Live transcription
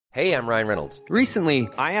Hey, I'm Ryan Reynolds. Recently,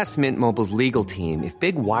 I asked Mint Mobile's legal team if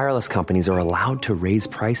big wireless companies are allowed to raise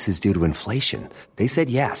prices due to inflation. They said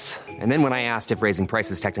yes. And then when I asked if raising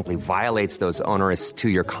prices technically violates those onerous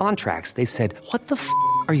two-year contracts, they said, "What the f***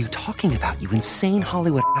 are you talking about, you insane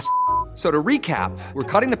Hollywood ass?" So to recap, we're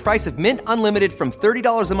cutting the price of Mint Unlimited from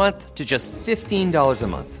 $30 a month to just $15 a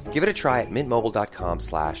month. Give it a try at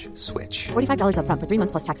mintmobile.com/switch. $45 up front for 3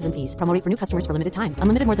 months plus taxes and fees. Promo rate for new customers for limited time.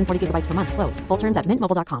 Unlimited more than 40 gigabytes per month. Slows full terms at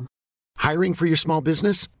mintmobile.com. Hiring for your small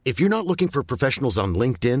business? If you're not looking for professionals on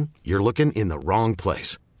LinkedIn, you're looking in the wrong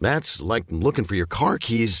place. That's like looking for your car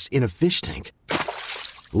keys in a fish tank.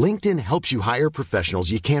 LinkedIn helps you hire professionals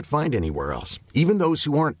you can't find anywhere else, even those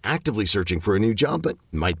who aren't actively searching for a new job but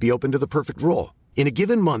might be open to the perfect role. In a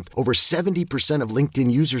given month, over 70% of LinkedIn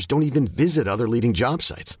users don't even visit other leading job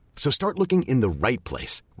sites. So start looking in the right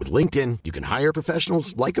place. With LinkedIn, you can hire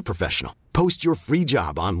professionals like a professional. Post your free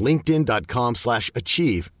job on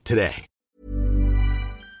linkedin.com/achieve today.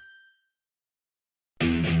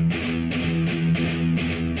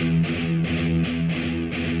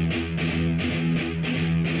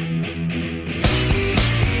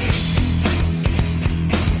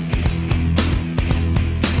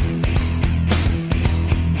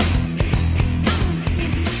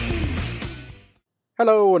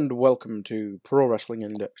 Hello and welcome to Pro Wrestling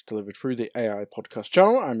Index, delivered through the AI podcast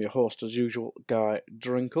channel. I'm your host, as usual, Guy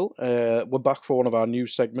Drinkle. We're back for one of our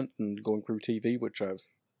news segments and going through TV, which I've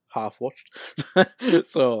half watched.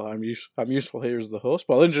 So I'm useful here as the host.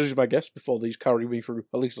 But I'll introduce my guests before these carry me through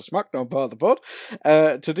at least the SmackDown part of the pod.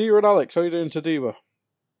 Tadiwa and Alex, how are you doing, Tadiwa?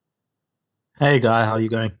 Hey Guy, how are you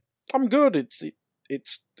going? I'm good.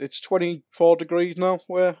 It's 24 degrees now.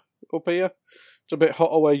 We're up here. It's a bit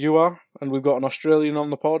hotter where you are, and we've got an Australian on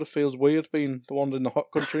the pod. It feels weird being the one in the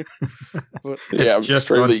hot country. But yeah, I'm just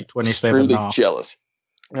extremely now. jealous.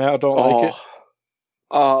 Yeah, I don't like it.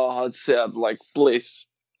 Oh, it sounds like bliss.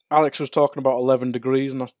 Alex was talking about 11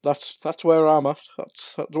 degrees, and that's where I'm at.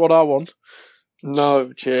 That's what I want.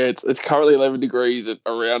 No chance. It's currently 11 degrees at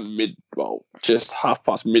around just half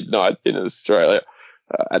past midnight in Australia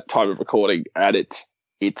at time of recording, and it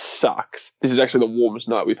sucks. This is actually the warmest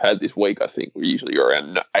night we've had this week, I think. We're usually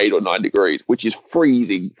around 8 or 9 degrees, which is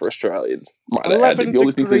freezing for Australians. 11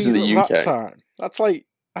 degrees at that time.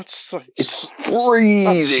 It's freezing.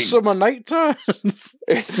 That's summer night time.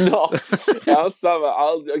 It's not. Our summer,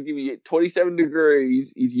 I'll give you 27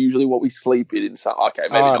 degrees is usually what we sleep in summer. Okay,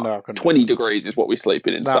 maybe not. No, 20 degrees is what we sleep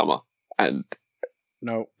in summer. And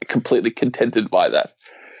completely contented by that.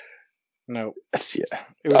 No. Yeah.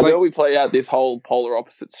 I know we play out this whole polar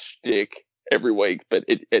opposite shtick every week, but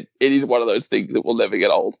it is one of those things that will never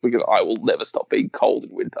get old, because I will never stop being cold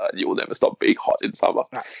in winter and you will never stop being hot in summer.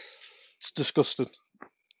 It's disgusting.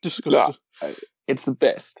 No, it's the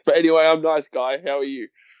best. But anyway, I'm nice, Guy. How are you?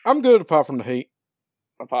 I'm good, apart from the heat.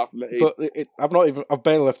 But I've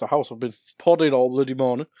barely left the house. I've been podding all bloody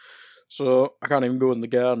morning, so I can't even go in the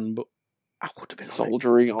garden. But I would have been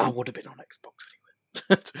soldiering on. I would have been on Xbox anyway.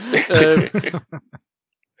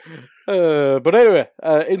 But anyway,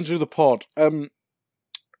 into the pod.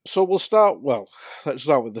 So we'll start. Well, let's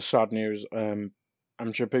start with the sad news. I'm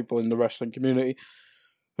sure people in the wrestling community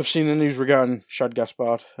have seen the news regarding Shad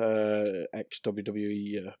Gaspard,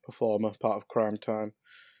 ex-WWE performer, part of Crime Time,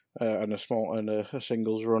 and a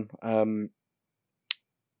singles run.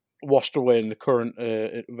 Washed away in the current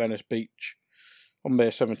at Venice Beach on May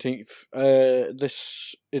 17th.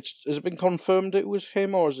 Has it been confirmed it was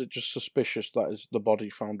him, or is it just suspicious that the body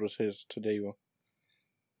found was his today?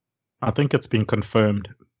 I think it's been confirmed.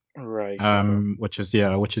 Right. Which is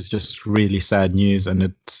just really sad news, and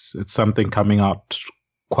it's something coming out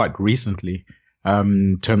quite recently,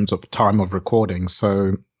 in terms of time of recording.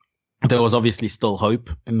 So there was obviously still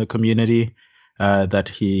hope in the community that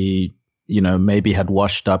he, maybe had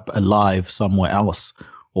washed up alive somewhere else,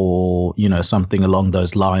 or something along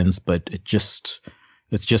those lines. But it's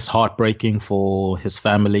just heartbreaking for his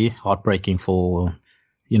family, heartbreaking for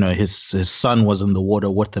his son was in the water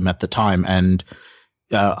with him at the time, and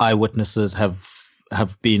eyewitnesses have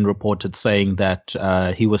been reported saying that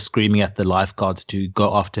he was screaming at the lifeguards to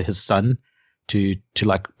go after his son, to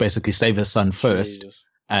like basically save his son first. Jesus.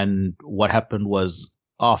 And what happened was,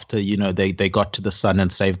 after they got to the son and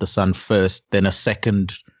saved the son first, then a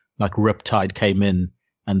second like riptide came in,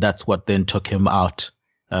 and that's what then took him out.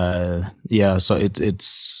 So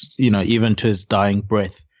it's even to his dying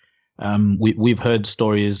breath. We've heard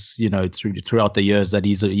stories throughout the years that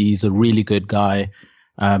he's a really good guy.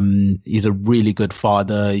 He's a really good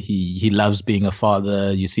father. He loves being a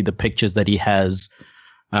father. You see the pictures that he has.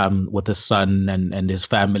 with his son and his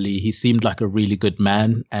family. He seemed like a really good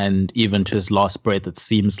man, and even to his last breath, it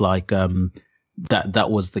seems like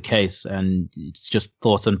that was the case. And it's just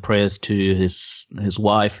thoughts and prayers to his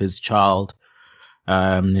wife, his child,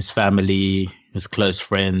 his family, his close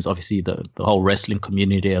friends, obviously the whole wrestling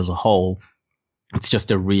community as a whole. It's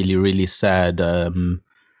just a really, really sad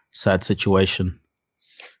situation.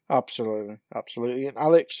 Absolutely. And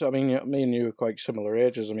Alex, I mean, me and you are quite similar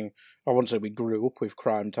ages. I mean, I wouldn't say we grew up with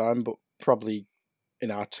Crime Time, but probably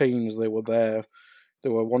in our teens they were there. They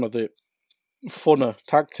were one of the funner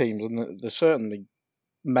tag teams, and they're certainly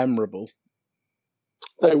memorable.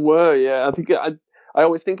 They were, yeah. I think I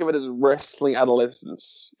always think of it as wrestling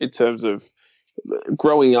adolescence in terms of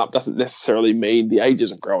growing up doesn't necessarily mean the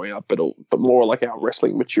ages of growing up, but more like our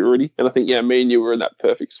wrestling maturity. And I think, yeah, me and you were in that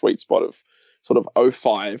perfect sweet spot of sort of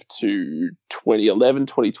 05 to 2011,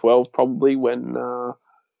 2012, probably, when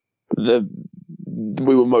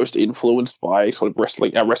we were most influenced by sort of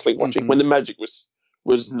our wrestling watching, when the magic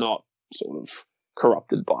was not sort of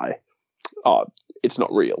corrupted by it's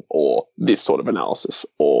not real, or this sort of analysis,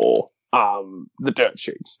 or the dirt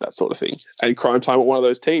sheets, that sort of thing. And Crime Time were one of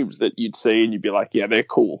those teams that you'd see and you'd be like, yeah, they're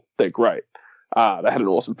cool, they're great. They had an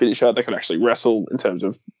awesome finisher. They could actually wrestle in terms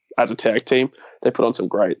of as a tag team. They put on some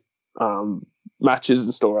great matches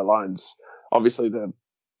and storylines. Obviously,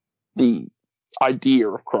 the idea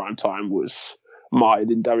of Crime Time was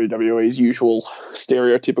mired in WWE's usual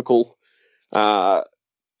stereotypical, sort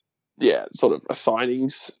of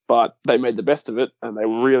assignings, but they made the best of it, and they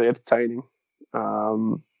were really entertaining.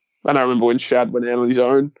 And I remember when Shad went out on his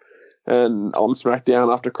own and on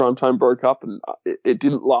SmackDown after Crime Time broke up, and it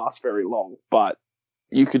didn't last very long, but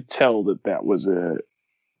you could tell that was a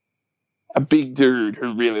big dude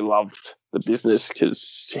who really loved the business,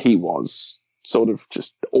 because he was sort of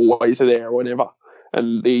just always there whenever.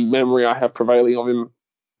 And the memory I have prevailing of him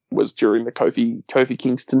was during the Kofi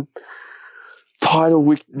Kingston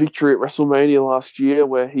title victory at WrestleMania last year,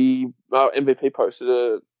 where he MVP posted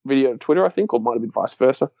a video on Twitter, I think, or might have been vice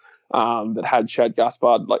versa, that had Shad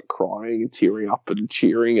Gaspard like crying and tearing up and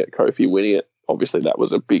cheering at Kofi winning it. Obviously, that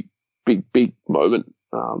was a big moment.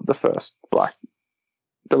 The first black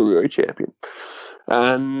WWE champion,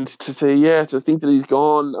 and to think that he's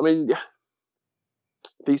gone. I mean,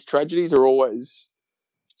 these tragedies are always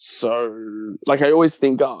so. Like, I always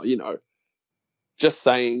think, just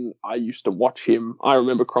saying I used to watch him. I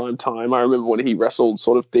remember Crime Time. I remember when he wrestled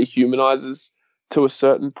sort of dehumanizes to a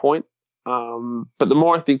certain point. But the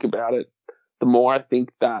more I think about it, the more I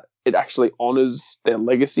think that it actually honors their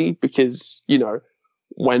legacy, because,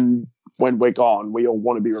 when we're gone, we all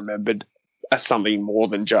want to be remembered as something more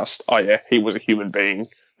than just, oh yeah, he was a human being,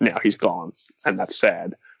 now he's gone, and that's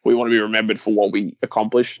sad. We want to be remembered for what we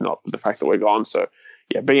accomplished, not the fact that we're gone. So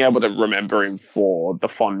yeah, being able to remember him for the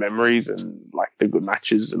fond memories and like the good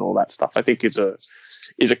matches and all that stuff, I think is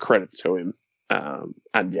a credit to him.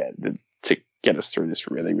 And yeah, to get us through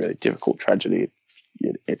this really, really difficult tragedy,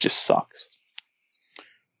 it just sucks.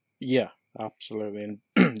 Yeah, absolutely.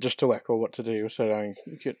 And just to echo what Tadeu said,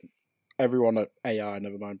 everyone at AI,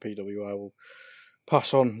 never mind PWI, will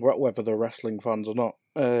pass on, whether they're wrestling fans or not,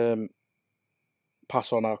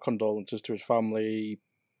 pass on our condolences to his family,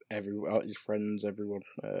 his friends, everyone.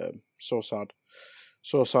 So sad,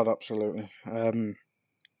 absolutely.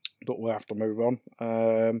 But we'll have to move on.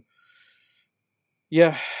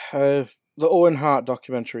 The Owen Hart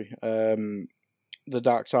documentary, The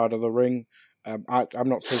Dark Side of the Ring. I'm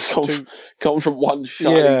not too come from one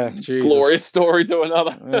shining, glorious story to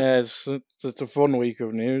another. Yeah, it's a fun week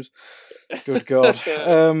of news. Good God.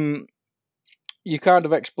 You kind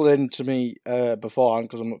of explained to me beforehand,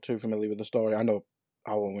 because I'm not too familiar with the story. I know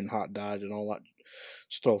how Owen Hart died and all that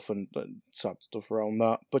stuff, and sad stuff around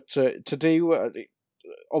that. But to do,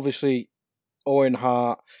 obviously, Owen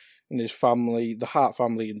Hart and his family, the Hart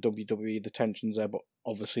family in WWE, the tensions there, but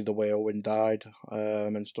obviously the way Owen died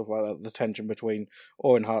and stuff like that, the tension between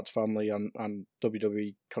Owen Hart's family and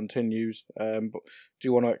WWE continues. But do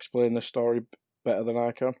you want to explain this story better than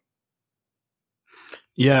I can?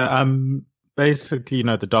 Yeah, basically,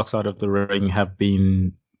 the Dark Side of the Ring have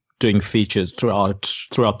been doing features throughout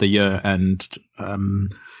the year, and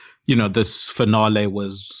this finale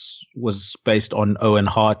was based on Owen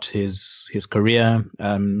Hart, his career,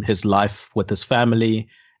 his life with his family,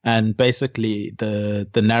 and basically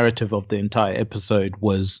the narrative of the entire episode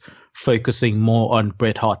was focusing more on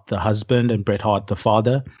Bret Hart the husband and Bret Hart the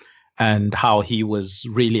father, and how he was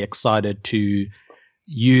really excited to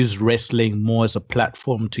use wrestling more as a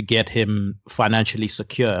platform to get him financially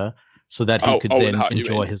secure, so that he could then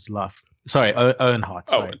enjoy his life. Sorry, Owen Hart.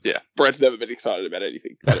 Oh, Sorry. yeah. Brad's never been excited about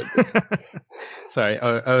anything. Sorry,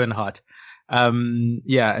 Owen Hart.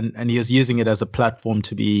 Yeah, and he was using it as a platform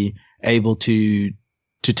to be able to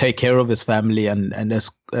take care of his family, and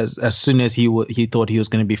as soon as he thought he was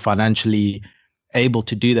going to be financially able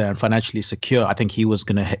to do that and financially secure, I think he was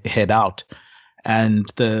going to head out. And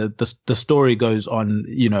the story goes on,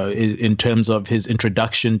 in terms of his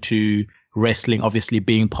introduction to wrestling, obviously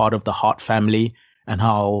being part of the Hart family, and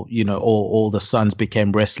how, all the sons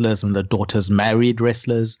became wrestlers and the daughters married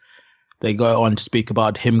wrestlers. They go on to speak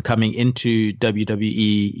about him coming into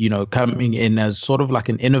WWE, coming in as sort of like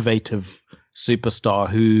an innovative superstar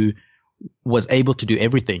who was able to do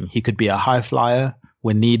everything. He could be a high flyer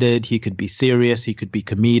when needed. He could be serious. He could be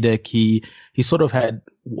comedic. He sort of had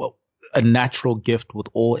a natural gift with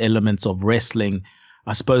all elements of wrestling.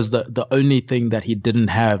 I suppose the only thing that he didn't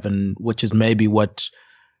have, and which is maybe what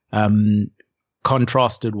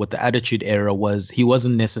contrasted with the Attitude Era, was he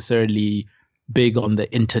wasn't necessarily big on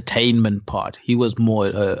the entertainment part. He was more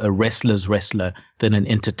a wrestler's wrestler than an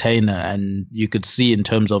entertainer. And you could see in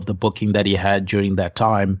terms of the booking that he had during that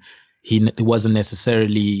time, he wasn't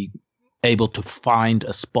necessarily able to find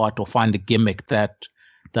a spot or find a gimmick that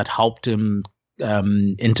helped him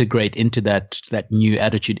integrate into that new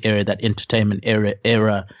Attitude Era, that entertainment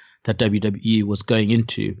era that WWE was going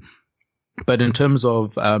into. But in terms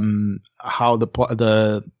of how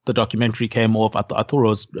the documentary came off, I thought it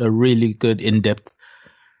was a really good in-depth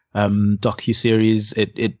docuseries.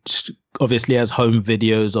 It obviously has home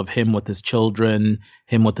videos of him with his children,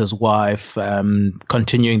 him with his wife,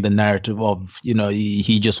 continuing the narrative of,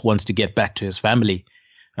 he just wants to get back to his family.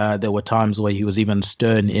 There were times where he was even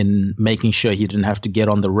stern in making sure he didn't have to get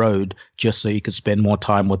on the road just so he could spend more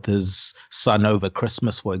time with his son over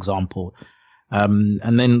Christmas, for example.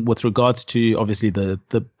 And then with regards to, obviously,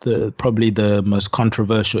 the probably the most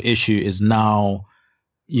controversial issue is now,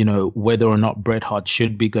 whether or not Bret Hart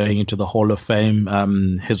should be going into the Hall of Fame.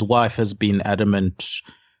 His wife has been adamant,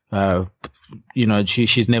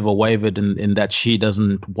 she's never wavered in that she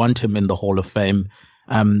doesn't want him in the Hall of Fame.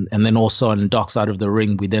 And then also on Dark Side of the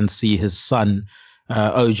Ring, we then see his son,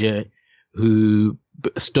 OJ, who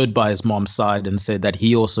stood by his mom's side and said that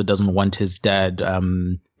he also doesn't want his dad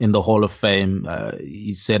in the Hall of Fame.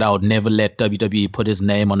 He said, "I would never let WWE put his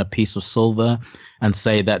name on a piece of silver and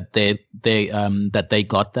say that they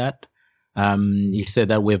got that." He said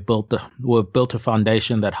that we've built a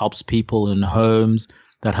foundation that helps people in homes,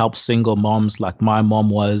 that helps single moms like my mom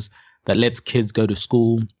was, that lets kids go to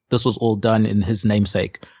school. This was all done in his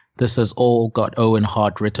namesake. This has all got Owen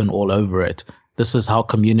Hart written all over it. This is how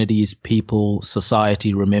communities, people,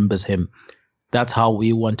 society remembers him. That's how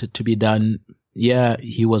we want it to be done. Yeah,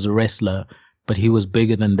 he was a wrestler, but he was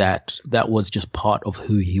bigger than that. That was just part of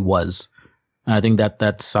who he was. And I think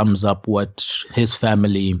that sums up what his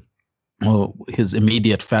family, or his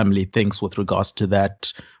immediate family, thinks with regards to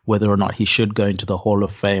that, whether or not he should go into the Hall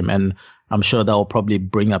of Fame. And I'm sure they'll probably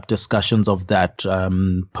bring up discussions of that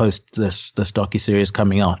post this docuseries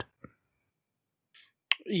coming out.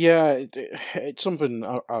 Yeah, it's something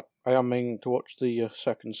I am meaning to watch the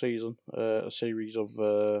second season, a series of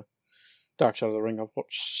Dark Side of the Ring. I've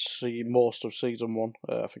watched most of season one.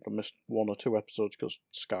 I think I missed one or two episodes because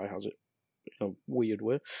Sky has it in a weird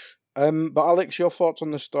way. But Alex, your thoughts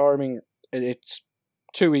on this story? I mean, it's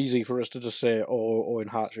too easy for us to just say, Owen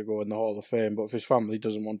Hart should go in the Hall of Fame, but if his family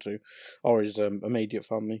doesn't want to, or his immediate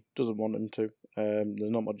family doesn't want him to,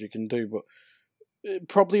 there's not much you can do. But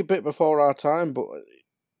probably a bit before our time, but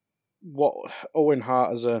what Owen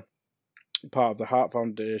Hart as a part of the Hart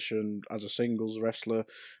Foundation, as a singles wrestler, I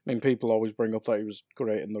mean, people always bring up that he was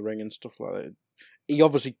great in the ring and stuff like that. He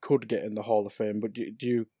obviously could get in the Hall of Fame, but do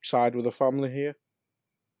you side with the family here?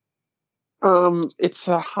 It's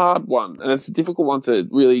a hard one, and it's a difficult one to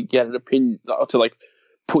really get an opinion, to like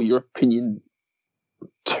put your opinion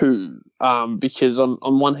to, because on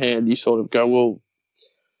one hand you sort of go, well,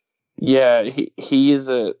 yeah, he is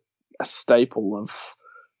a staple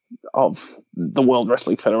of the World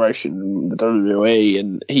Wrestling Federation, the WWE,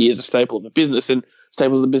 and he is a staple of the business, and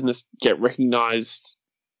staples of the business get recognized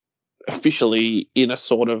officially in a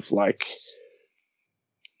sort of like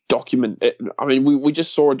document. I mean, we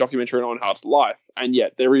just saw a documentary on Owen Hart's life, and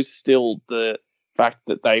yet there is still the fact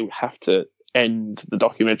that they have to end the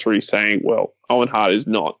documentary saying, well, Owen Hart is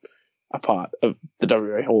not a part of the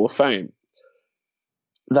WWE Hall of Fame.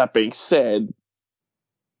 That being said,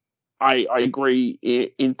 I agree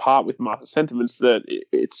in part with Martha's sentiments that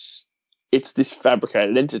it's this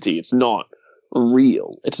fabricated entity. It's not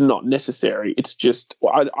real. It's not necessary. It's just,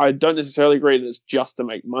 I don't necessarily agree that it's just to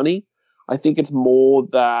make money. I think it's more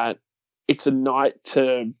that it's a night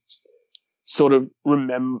to sort of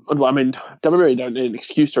remember. I mean, WWE don't need an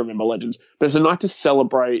excuse to remember legends, but it's a night to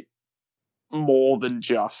celebrate more than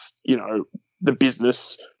just, you know, the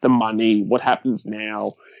business, the money, what happens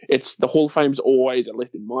now. It's the Hall of Fame's always, at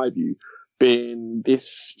least in my view, been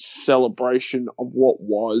this celebration of what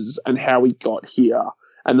was and how we got here.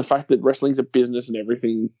 And the fact that wrestling's a business and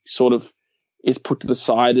everything sort of is put to the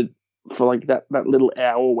side for like that little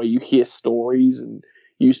hour where you hear stories and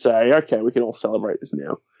you say, okay, we can all celebrate this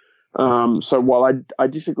now. So while I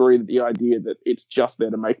disagree with the idea that it's just there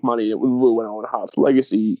to make money, it would ruin Owen Hart's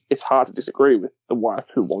legacy, it's hard to disagree with the wife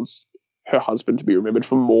who wants her husband to be remembered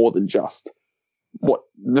for more than just what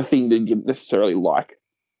the thing they didn't necessarily like.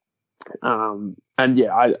 And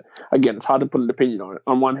yeah, again, it's hard to put an opinion on it.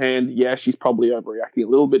 On one hand, yeah, she's probably overreacting a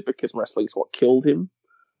little bit because wrestling's what killed him,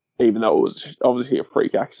 even though it was obviously a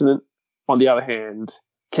freak accident. On the other hand,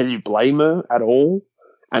 can you blame her at all?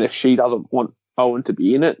 And if she doesn't want Owen to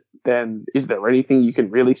be in it, then is there anything you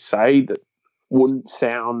can really say that wouldn't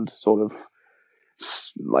sound sort of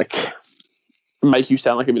like make you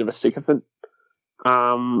sound like a bit of a sycophant?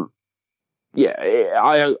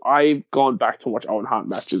 Yeah, I've gone back to watch Owen Hart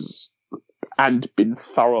matches and been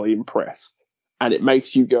thoroughly impressed. And it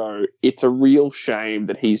makes you go, it's a real shame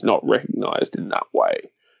that he's not recognised in that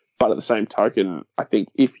way. But at the same token, I think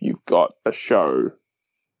if you've got a show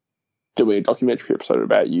doing a documentary episode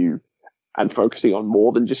about you and focusing on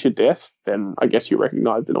more than just your death, then I guess you're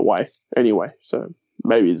recognised in a way anyway. So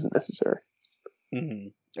maybe it isn't necessary. Mm-hmm.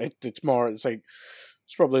 It's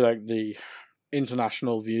probably like the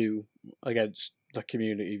international view against the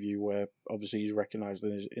community view, where obviously he's recognised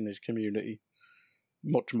in his community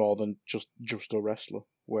much more than just a wrestler.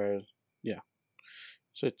 Where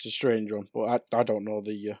so it's a strange one, but I don't know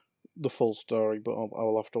the full story, but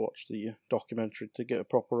I'll have to watch the documentary to get a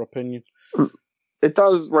proper opinion. It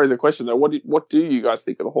does raise a question though. What do you guys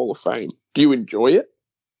think of the Hall of Fame? Do you enjoy it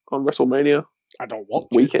on WrestleMania? I don't watch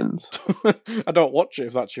weekends. I don't watch it,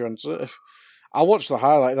 if that's your answer. I watch the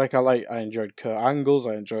highlights. I enjoyed Kurt Angle's.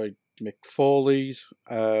 I enjoyed Mick Foley's.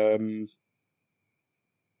 Mr.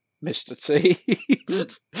 T.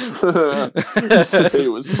 Mr. T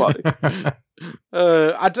was funny.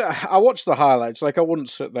 I watched the highlights. Like, I wouldn't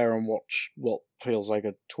sit there and watch what feels like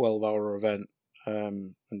a 12-hour event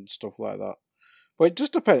and stuff like that. But it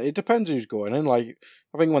just depends. It depends who's going in. Like,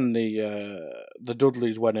 I think when the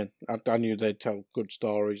Dudleys went in, I knew they'd tell good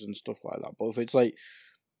stories and stuff like that. But if it's like,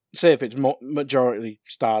 say, if it's majority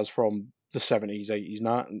stars from the 70s, 80s,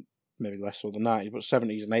 90s, maybe less so the 90s, but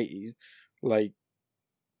 70s and 80s, like,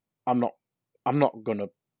 I'm not gonna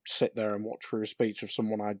sit there and watch through a speech of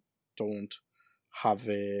someone I don't have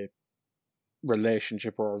a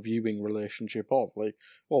relationship or a viewing relationship of. Like,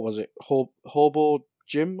 what was it, Hobo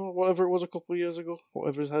Jim or whatever it was a couple of years ago,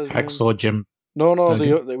 whatever his name. Hacksaw Jim. No,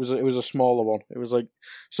 it was a smaller one. It was like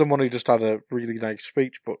someone who just had a really nice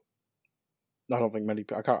speech, but I don't think many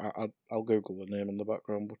people. I'll Google the name in the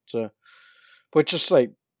background, but just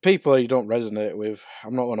like people you don't resonate with,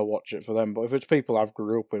 I'm not going to watch it for them. But if it's people I've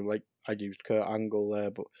grew up with, like I used Kurt Angle there,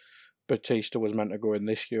 but Batista was meant to go in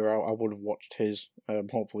this year, I would have watched his.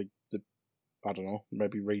 Hopefully, I don't know,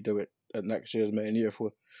 maybe redo it at next year's Mania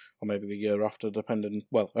or maybe the year after, depending.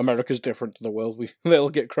 Well, America's different to the world. They'll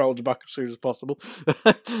get crowds back as soon as possible.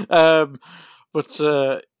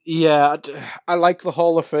 Yeah, I like the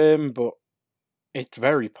Hall of Fame, but it's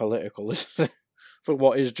very political, isn't it? For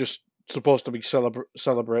what is just supposed to be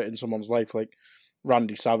celebrating someone's life, like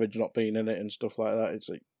Randy Savage not being in it and stuff like that. It's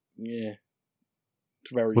like, yeah,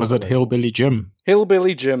 it's very. Was it Hillbilly Jim?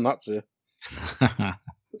 Hillbilly Jim, that's it. Yeah.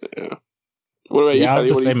 What about you, I have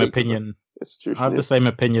Tony? the same opinion. I have the same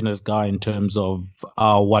opinion as Guy in terms of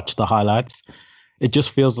I'll watch the highlights. It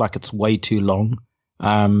just feels like it's way too long.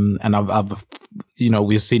 And I've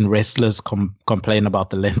we've seen wrestlers complain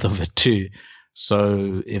about the length of it too.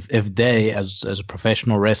 So if they as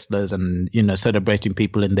professional wrestlers and celebrating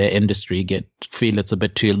people in their industry feel it's a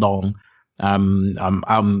bit too long,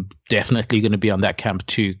 I'm definitely going to be on that camp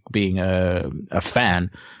too, being a fan.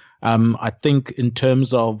 I think in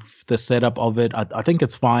terms of the setup of it, I think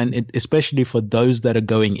it's fine, especially for those that are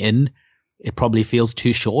going in. It probably feels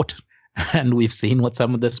too short. And we've seen what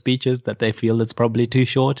some of the speeches that they feel it's probably too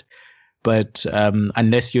short. But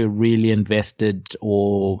unless you're really invested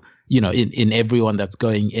or, in everyone that's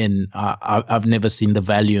going in, I've never seen the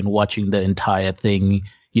value in watching the entire thing,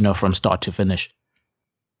 from start to finish.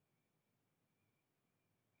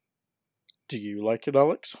 Do you like it,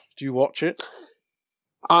 Alex? Do you watch it?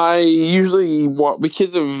 I usually watch,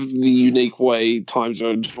 because of the unique way time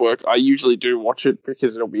zones work, I usually do watch it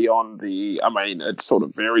because it'll be on it's sort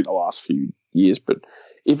of varied the last few years, but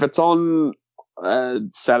if it's on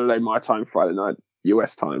Saturday my time, Friday night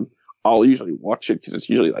US time, I'll usually watch it because it's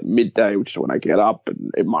usually like midday, which is when I get up,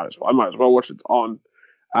 and I might as well watch it. It's on,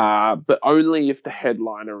 but only if the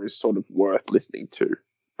headliner is sort of worth listening to.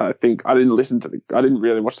 I think I didn't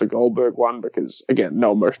really watch the Goldberg one because, again,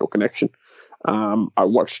 no emotional connection. I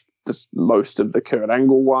watched most of the Kurt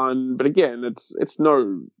Angle one, but again, it's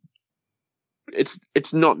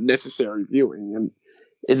not necessary viewing, and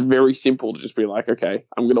it's very simple to just be like, okay,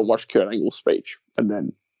 I'm going to watch Kurt Angle's speech, and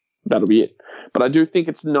then that'll be it. But I do think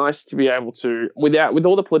it's nice to be able to, with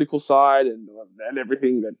all the political side and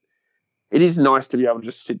everything, that it is nice to be able to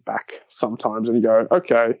just sit back sometimes and go,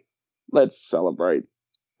 okay, let's celebrate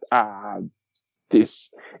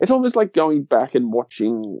this. It's almost like going back and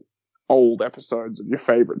watching old episodes of your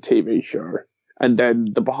favorite TV show, and then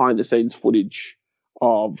the behind the scenes footage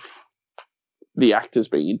of the actors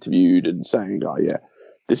being interviewed and saying, oh yeah,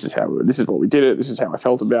 this is what we did it, this is how I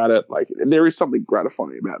felt about it. Like, and there is something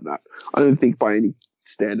gratifying about that. I don't think by any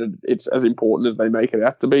standard it's as important as they make it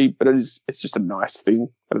out to be, but it's just a nice thing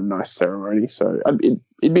and a nice ceremony. So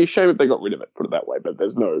it'd be a shame if they got rid of it, put it that way, but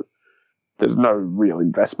there's no real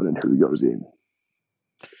investment in who goes in.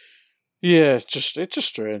 Yeah, it's just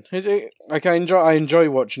strange. Like I enjoy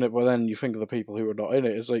watching it, but then you think of the people who are not in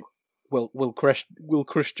it. It's like, will Chris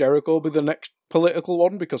Jericho be the next political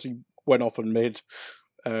one because he went off and made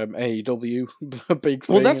AEW a big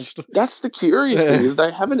thing? Well, that's the curious thing, is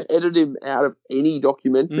they haven't edited him out of any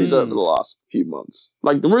documentaries over the last few months.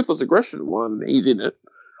 Like the Ruthless Aggression one, he's in it.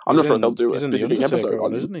 I'm not sure if they'll do a specific episode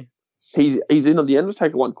on it, isn't he? He's in on the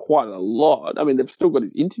Undertaker one quite a lot. I mean, they've still got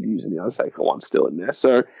his interviews in the Undertaker one still in there.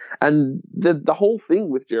 So, and the whole thing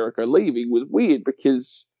with Jericho leaving was weird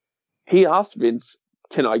because he asked Vince,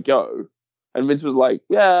 "Can I go?" And Vince was like,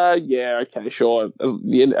 "Yeah, okay, sure. At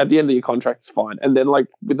the end of your contract, it's fine." And then, like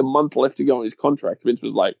with a month left to go on his contract, Vince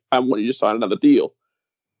was like, "I want you to sign another deal."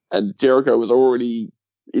 And Jericho was already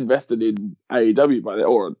invested in AEW by that,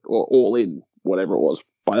 or All In, whatever it was,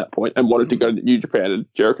 by that point, and wanted to go to New Japan. And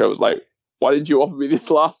Jericho was like, "Why didn't you offer me this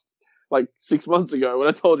last 6 months ago when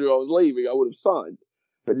I told you I was leaving? I would have signed,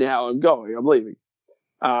 but now I'm leaving."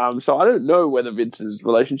 So I don't know whether Vince's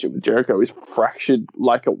relationship with Jericho is fractured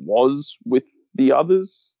like it was with the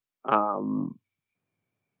others. I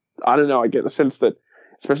don't know. I get the sense that,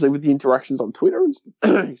 especially with the interactions on Twitter and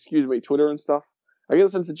Twitter and stuff, I get the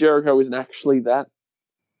sense that Jericho isn't actually that.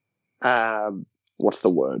 What's the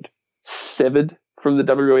word? Severed from the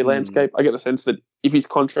WWE landscape. I get the sense that if his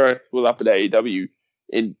contract was up at AEW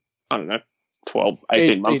in, I don't know, 12,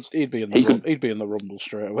 18 months, he'd be in the Rumble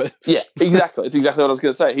straight away. Yeah, exactly. It's exactly what I was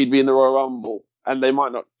going to say. He'd be in the Royal Rumble, and they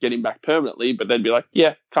might not get him back permanently, but they'd be like,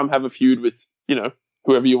 yeah, come have a feud with,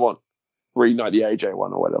 whoever you want. Reignite the AJ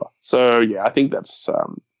one or whatever. So, yeah, I think that's, I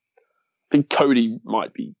think Cody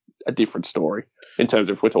might be a different story in terms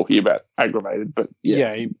of if we're talking about aggravated, but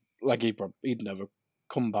yeah. He'd never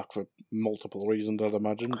come back for multiple reasons, I'd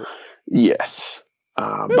imagine. But... Yes.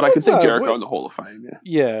 But I could see Jericho in the Hall of Fame, yeah.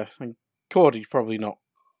 Yeah, and Cody's probably not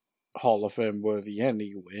Hall of Fame worthy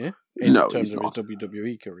anyway, in terms of his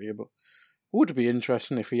WWE career, but would it be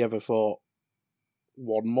interesting if he ever thought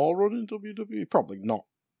one more run in WWE? Probably not,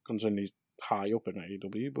 considering he's high up in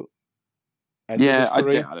AEW, but... Yeah, I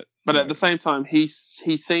doubt it. But at the same time, he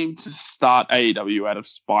seemed to start AEW out of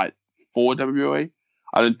spite for WWE.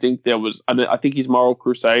 I don't think there was... I think his moral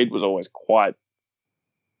crusade was always quite...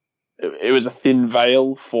 It was a thin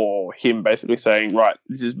veil for him basically saying, right,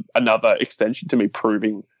 this is another extension to me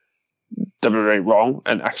proving WWE wrong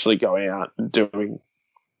and actually going out and doing...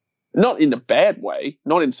 Not in a bad way,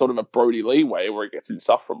 not in sort of a Brody Lee way where it gets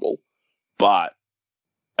insufferable, but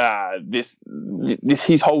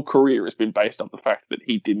his whole career has been based on the fact that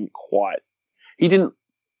he didn't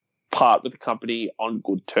part with the company on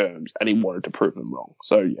good terms, and he wanted to prove them wrong.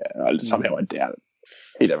 So yeah, somehow I doubt it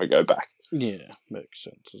he'd ever go back. Yeah, makes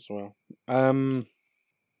sense as well.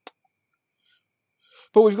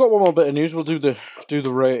 But we've got one more bit of news. We'll do the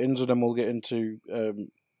ratings, and then we'll get into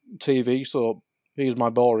TV. So here's my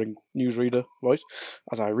boring newsreader voice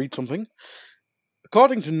as I read something.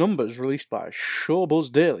 According to numbers released by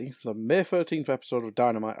Showbuzz Daily, the May 13th episode of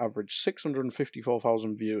Dynamite averaged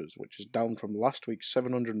 654,000 viewers, which is down from last week's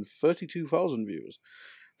 732,000 viewers.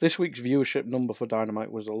 This week's viewership number for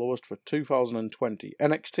Dynamite was the lowest for 2020.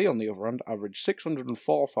 NXT, on the other hand, averaged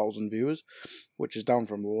 604,000 viewers, which is down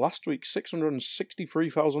from last week's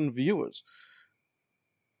 663,000 viewers.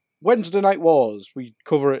 Wednesday Night Wars. We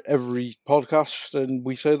cover it every podcast, and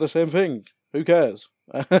we say the same thing. Who cares?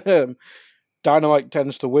 Dynamite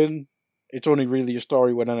tends to win. It's only really a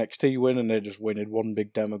story when NXT win, and they just win in one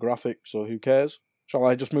big demographic, so who cares? Shall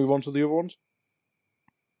I just move on to the other ones?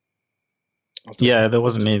 Yeah, there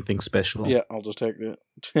wasn't anything special. Yeah, I'll just take it.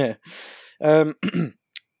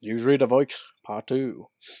 Newsreader Voice, Part 2.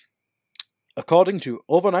 According to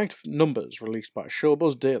overnight numbers released by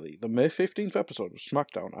Showbuzz Daily, the May 15th episode of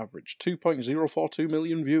SmackDown averaged 2.042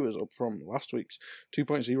 million viewers, up from last week's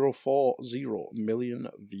 2.040 million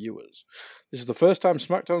viewers. This is the first time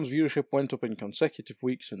SmackDown's viewership went up in consecutive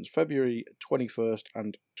weeks since February 21st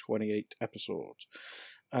and 28th episodes.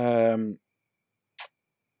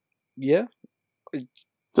 Yeah.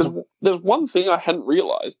 There's one thing I hadn't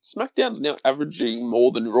realised. SmackDown's now averaging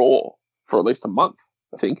more than Raw for at least a month,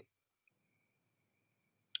 I think.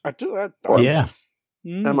 Yeah.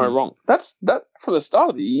 Am I wrong? That's from the start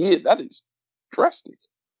of the year. That is drastic.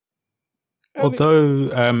 Although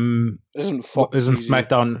isn't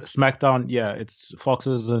SmackDown? Yeah, it's Fox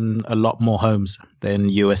is in a lot more homes than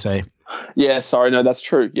USA. Yeah, sorry, no, that's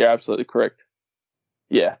true. Yeah, absolutely correct.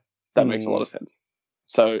 Yeah, that makes a lot of sense.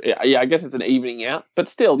 So yeah, I guess it's an evening out, but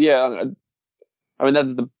still, yeah. I mean,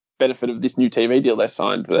 that's the benefit of this new TV deal they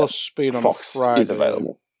signed. Plus, being on Fox a Friday is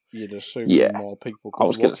available. You'd assume more people. I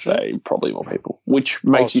was going to say probably more people, which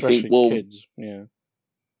makes you think, well, kids.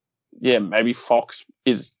 Yeah, maybe Fox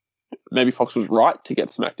was right to get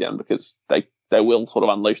SmackDown because they will sort of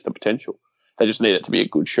unleash the potential. They just need it to be a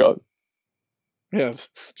good show. Yeah,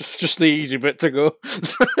 just the easy bit to go.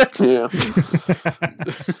 Yeah.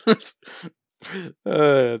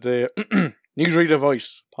 The Newsreader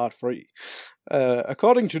Voice, Part 3.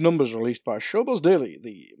 According to numbers released by Showbuzz Daily,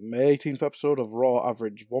 the May 18th episode of Raw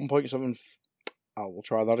averaged 1.7... I will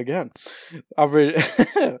try that again.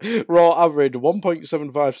 Raw averaged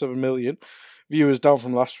 1.757 million viewers, down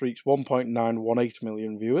from last week's 1.918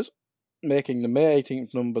 million viewers, making the May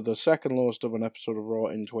 18th number the second lowest of an episode of Raw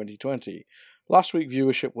in 2020. Last week's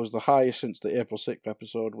viewership was the highest since the April 6th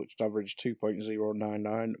episode, which averaged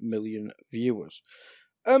 2.099 million viewers.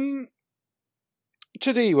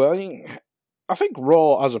 Today, I think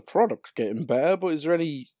Raw as a product's getting better, but is there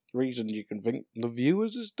any reason you can think the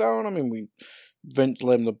viewers is down? I mean, Vince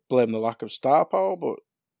blame the lack of star power, but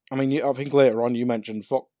I mean, I think later on you mentioned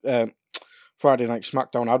Friday Night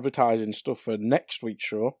SmackDown advertising stuff for next week's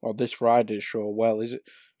show, or this Friday's show. Well, is it?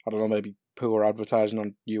 I don't know, maybe poor advertising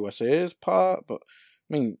on USA's part, but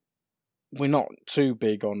I mean, we're not too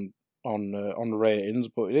big on ratings,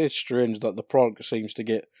 but it is strange that the product seems to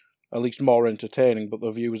get at least more entertaining, but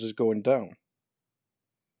the viewers is going down.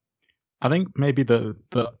 I think maybe the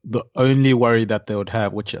only worry that they would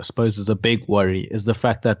have, which I suppose is a big worry, is the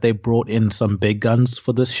fact that they brought in some big guns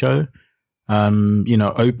for this show.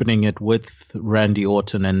 Opening it with Randy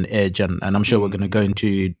Orton and Edge, and I'm sure we're going to go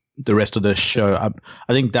into the rest of the show.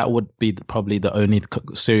 I think that would be probably the only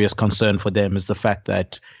serious concern for them, is the fact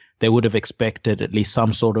that they would have expected at least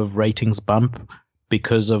some sort of ratings bump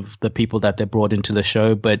because of the people that they brought into the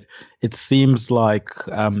show. But it seems like,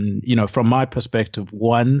 from my perspective,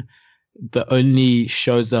 one, the only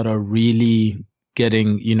shows that are really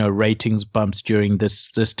getting, ratings bumps during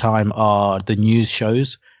this time are the news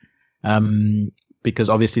shows. Because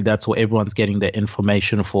obviously that's where everyone's getting their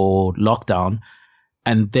information for lockdown.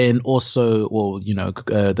 And then also,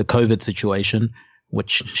 the COVID situation,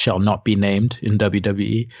 which shall not be named in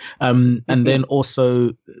WWE. And then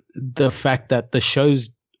also the fact that the shows,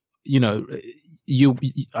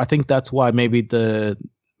 I think that's why maybe the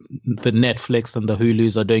Netflix and the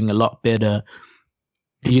Hulus are doing a lot better.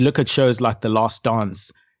 You look at shows like The Last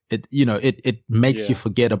Dance, it makes you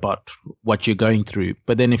forget about what you're going through.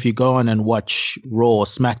 But then if you go on and watch Raw or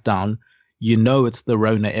SmackDown, it's the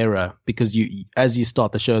Rona era, because as you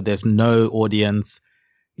start the show, there's no audience.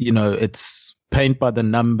 It's paint by the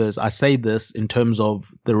numbers. I say this in terms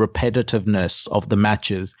of the repetitiveness of the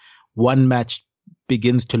matches. One match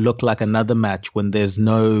begins to look like another match when there's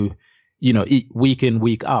no, week in,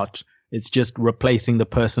 week out. It's just replacing the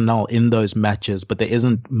personnel in those matches, but there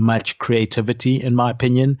isn't much creativity, in my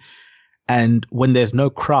opinion. And when there's no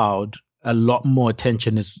crowd, a lot more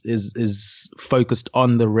attention is focused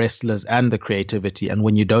on the wrestlers and the creativity. And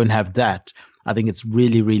when you don't have that, I think it's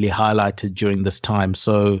really, really highlighted during this time.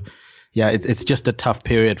 So, yeah, it's just a tough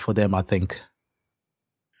period for them, I think.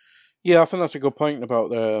 Yeah, I think that's a good point about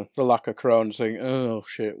the lack of crowd and saying, oh,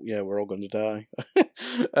 shit, yeah, we're all going to die.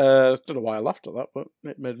 I don't know why I laughed at that, but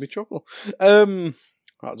it made me chuckle. That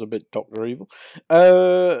was a bit Dr. Evil.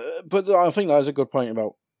 But I think that is a good point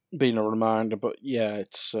about being a reminder. But yeah,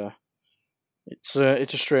 it's a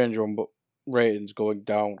strange one, but ratings going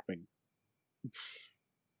down. I mean,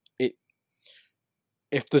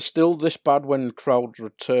 if they're still this bad when crowds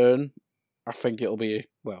return, I think it'll be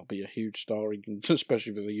a huge story,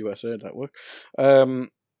 especially for the USA network.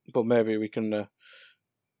 But maybe we can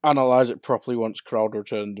analyse it properly once crowd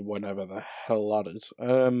returned, whenever the hell that is.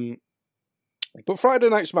 But Friday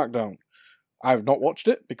Night SmackDown, I have not watched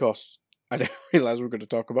it because I didn't realise we were going to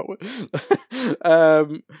talk about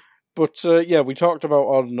it. But we talked about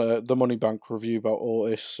on the Money Bank review about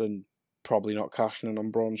Otis and probably not cashing in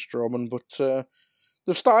on Braun Strowman, but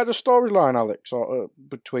they've started a storyline, Alex,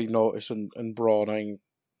 between Otis and Braun,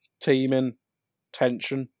 teaming,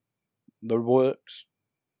 tension, the works.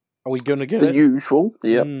 Are we going to get the it? usual?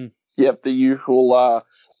 Yep. Yep, the usual.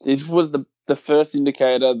 This was the first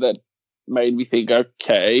indicator that made me think,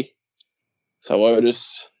 okay, so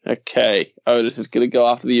Otis is going to go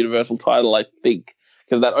after the Universal title, I think.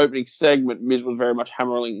 Because that opening segment, Miz was very much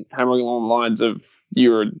hammering along the lines of,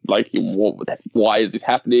 you were like, why is this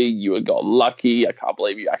happening? You had got lucky. I can't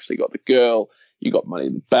believe you actually got the girl. You got Money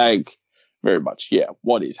in the Bank. Very much, yeah,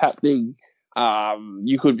 what is happening?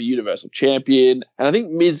 You could be Universal Champion. And I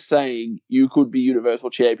think Miz saying you could be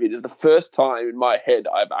Universal Champion is the first time in my head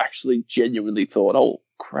I've actually genuinely thought, oh,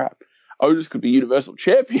 crap, Otis could be Universal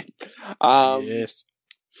Champion. Yes.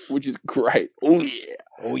 Which is great. Oh, yeah.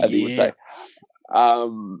 As he would say.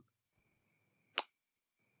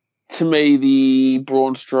 To me, the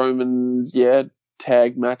Braun Strowman,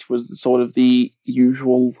 tag match was sort of the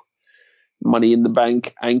usual Money in the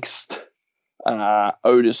Bank angst.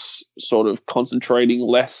 Otis sort of concentrating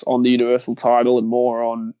less on the Universal title and more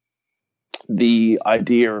on the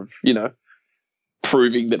idea of,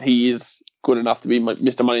 proving that he is good enough to be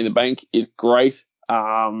Mr. Money in the Bank is great.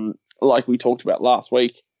 Like we talked about last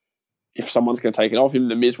week, if someone's going to take it off him,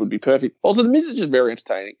 The Miz would be perfect. Also, The Miz is just very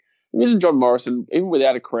entertaining. The Miz and John Morrison, even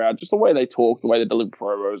without a crowd, just the way they talk, the way they deliver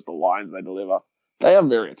promos, the lines they deliver, they are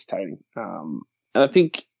very entertaining. And I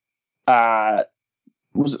think,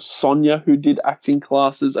 was it Sonya who did acting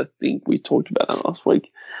classes? I think we talked about that last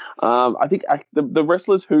week. I think the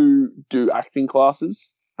wrestlers who do acting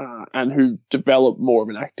classes and who develop more of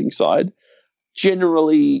an acting side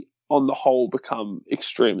generally, on the whole, become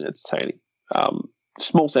extremely entertaining.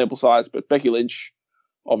 Small sample size, but Becky Lynch,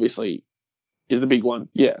 obviously, is the big one.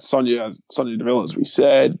 Yeah, Sonya Deville, as we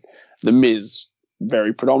said. The Miz,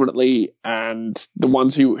 very predominantly. And the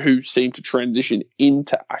ones who seem to transition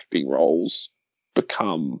into acting roles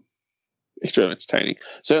become extremely entertaining.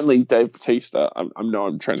 Certainly Dave Bautista, I know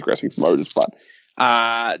I'm transgressing from Otis, but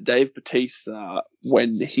Dave Bautista,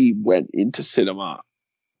 when he went into cinema,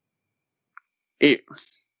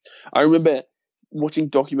 I remember watching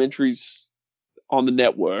documentaries on the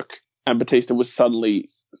network, and Batista was suddenly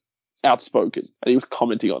outspoken, and he was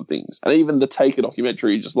commenting on things. And even the Taker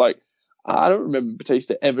documentary, just like, I don't remember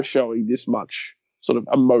Batista ever showing this much sort of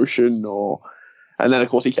emotion, and then of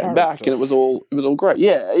course he came back, and it was all great.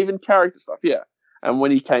 Yeah, even character stuff. Yeah, and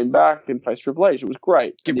when he came back and faced Triple H, it was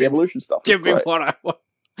great. The evolution stuff. Give me what I want.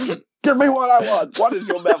 Give me what I want. What is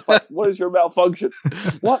your malfunction? What is your malfunction?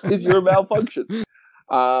 What is your malfunction?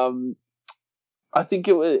 I think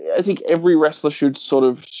every wrestler should sort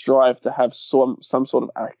of strive to have some sort of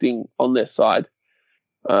acting on their side,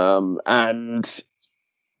 and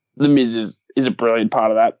The Miz is a brilliant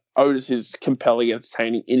part of that. Otis is compelling and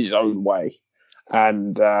entertaining in his own way,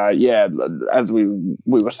 and as we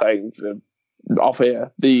were saying off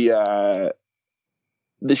air, the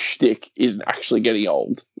shtick isn't actually getting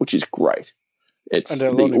old, which is great. And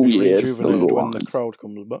it'll only be rejuvenated when the crowd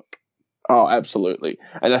comes back. Oh, absolutely.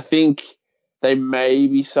 And I think they may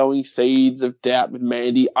be sowing seeds of doubt with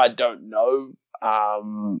Mandy. I don't know,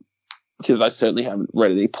 because I certainly haven't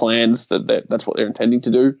read any plans that's what they're intending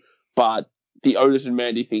to do. But the Otis and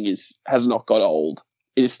Mandy thing has not got old.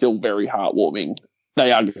 It is still very heartwarming.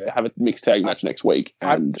 They are going to have a mixed tag match next week,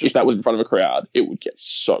 and if that was in front of a crowd, it would get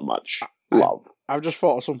so much love. I've just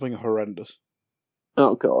thought of something horrendous.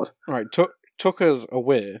 Oh, God. All right, Tucker's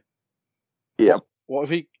away. Yeah. What if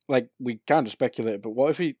he, we kind of speculate, but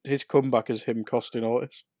what if his comeback is him costing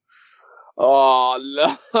Otis?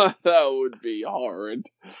 Oh, no, that would be horrid.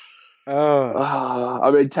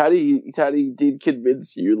 I mean, Taddy did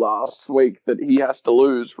convince you last week that he has to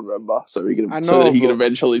lose, remember? So he can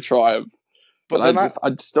eventually triumph. But I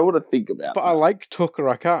just don't want to think about it. But I like Tucker,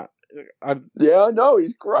 I can't. Yeah, I know,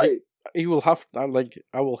 he's great. He will have to,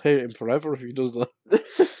 I will hate him forever if he does that.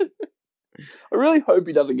 I really hope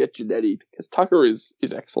he doesn't get Jannetty, because Tucker is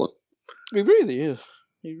excellent. He really is.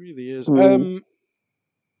 He really is.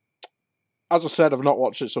 As I said, I've not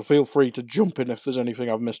watched it, so feel free to jump in if there's anything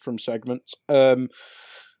I've missed from segments. IC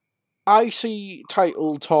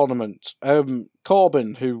title tournament.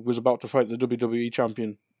 Corbin, who was about to fight the WWE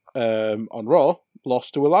champion, on Raw,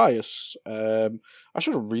 lost to Elias. I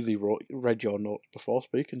should have really read your notes before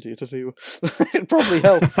speaking to you to see. It probably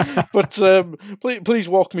helped. But please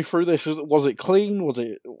walk me through this. Was it clean? Was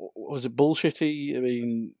it bullshitty? I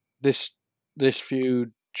mean, this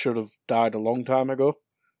feud should have died a long time ago.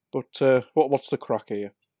 But what's the crack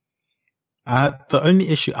here? The only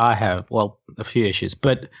issue I have, well, a few issues,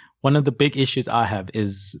 but one of the big issues I have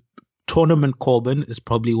is Tournament Corbin is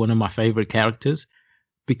probably one of my favorite characters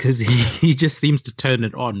because he just seems to turn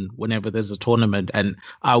it on whenever there's a tournament. And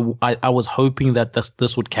I was hoping that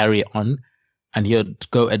this would carry on and he would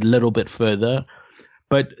go a little bit further.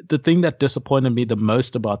 But the thing that disappointed me the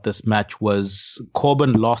most about this match was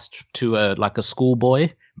Corbin lost to a schoolboy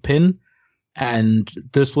pin. And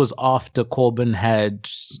this was after Corbin had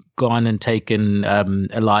gone and taken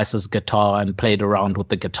Elias's guitar and played around with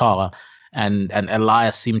the guitar, and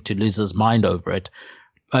Elias seemed to lose his mind over it.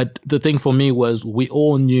 But the thing for me was we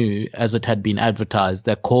all knew, as it had been advertised,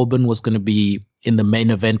 that Corbin was going to be in the main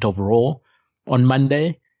event of Raw on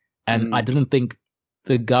Monday. And I didn't think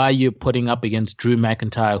the guy you're putting up against Drew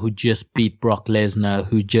McIntyre, who just beat Brock Lesnar,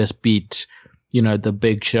 who just beat the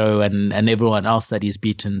Big Show and everyone else that he's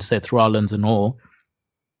beaten, Seth Rollins and all,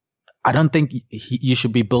 I don't think you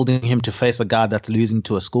should be building him to face a guy that's losing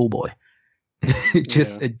to a schoolboy.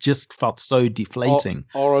 It just felt so deflating.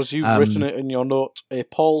 Or as you've written it in your note, a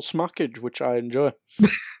Paul smackage, which I enjoy.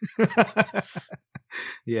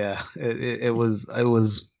 Yeah, it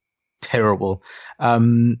was terrible.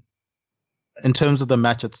 In terms of the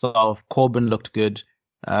match itself, Corbin looked good.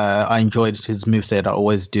 I enjoyed his moveset, I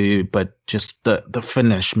always do, but just the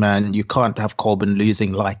finish, man, you can't have Corbin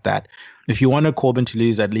losing like that. If you wanted Corbin to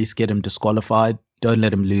lose, at least get him disqualified. Don't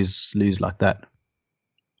let him lose like that.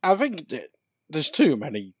 I think there's too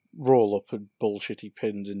many roll-up and bullshitty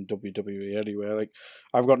pins in WWE anyway. Like,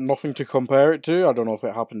 I've got nothing to compare it to. I don't know if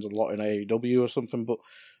it happens a lot in AEW or something, but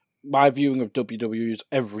my viewing of WWE is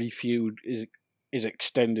every feud is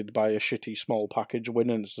extended by a shitty small package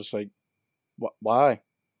win, and it's just like, why?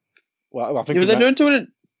 Well, I think they don't do it.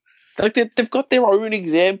 Like they've got their own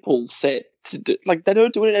example set. Like they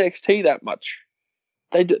don't do it in NXT that much.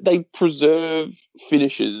 They preserve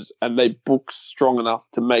finishes and they book strong enough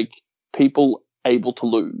to make people able to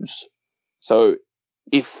lose. So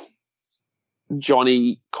if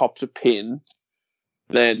Johnny cops a pin,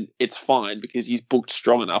 then it's fine because he's booked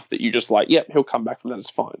strong enough that you just like, yep, he'll come back from that. It's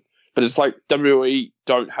fine. But it's like WWE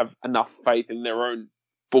don't have enough faith in their own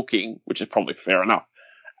booking, which is probably fair enough,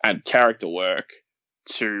 and character work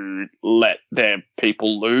to let their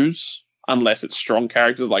people lose unless it's strong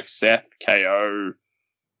characters like Seth, KO.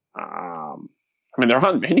 I mean, there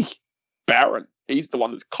aren't many. Baron, he's the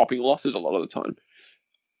one that's copying losses a lot of the time.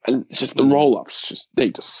 And it's just the roll-ups just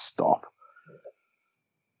need to stop.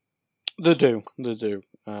 They do. They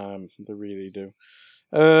really do.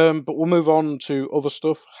 But we'll move on to other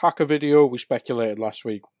stuff. Hacker video, we speculated last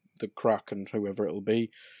week, the Crack and whoever it'll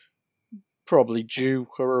be. Probably due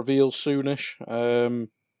a reveal soonish.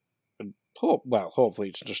 Hopefully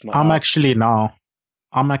it's just not. I'm actually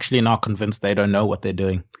now convinced they don't know what they're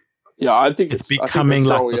doing. Yeah, I think it's becoming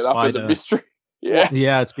like the spider. As a mystery.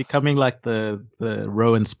 Yeah, it's becoming like the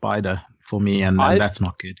Rowan spider for me, and that's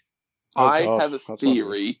not good. I have a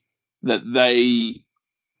theory that they,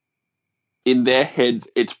 in their heads,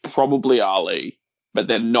 it's probably Ali, but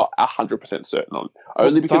they're not 100% certain on.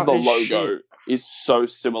 Only because the logo is so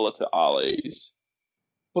similar to Ali's.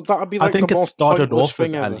 But that would be like I think the it most started pointless off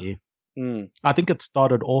thing as ever. Ali. I think it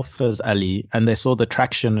started off as Ali, and they saw the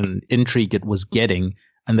traction and intrigue it was getting,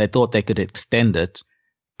 and they thought they could extend it,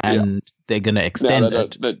 and they're going to extend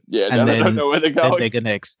it. They don't know where they're going. Then they're going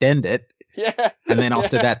to extend it. Yeah. And then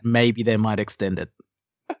after that, maybe they might extend it.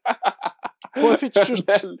 Well, if it's just...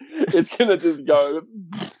 then it's going to just go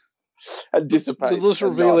and dissipate. They'll just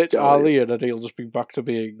reveal it's Ali, and then he'll just be back to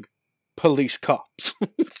being police cops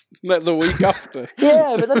the week after.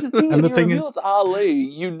 Yeah, but that's the thing. When you reveal it's Ali,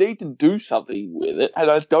 you need to do something with it, and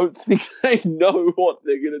I don't think they know what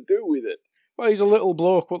they're going to do with it. Well, he's a little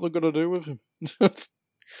bloke. What they're going to do with him?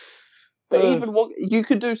 But even you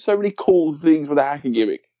could do so many cool things with a hacker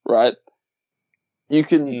gimmick, right? You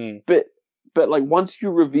can, but like once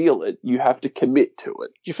you reveal it, you have to commit to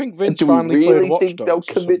it. Do you think Vince finally played Watch Dogs? Do they'll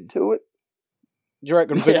commit to it? Do you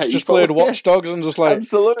reckon Vince just played Watch Dogs and just like,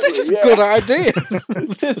 absolutely, this is a good idea?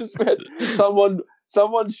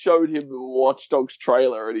 Someone showed him the Watch Dogs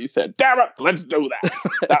trailer and he said, damn it, let's do that.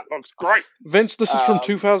 That looks great. Vince, this is from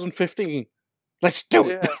 2015. Let's do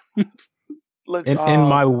it. In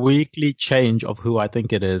my weekly change of who I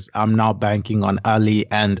think it is, I'm now banking on Ali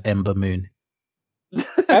and Ember Moon.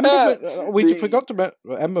 We forgot to mention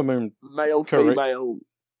Ember Moon. Male, female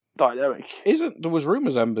dynamic. There was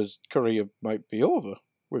rumours Ember's career might be over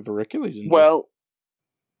with her Achilles injury. Well,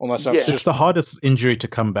 unless that's It's the hardest injury to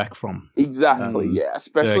come back from. exactly, yeah.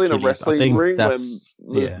 Especially in a wrestling ring when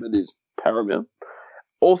movement is paramount.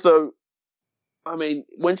 Also, I mean,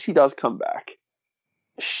 when she does come back,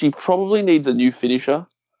 she probably needs a new finisher.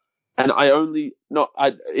 And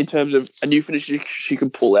in terms of a new finisher she can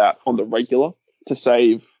pull out on the regular to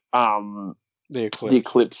save the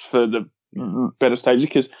Eclipse for the better stages,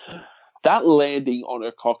 because that landing on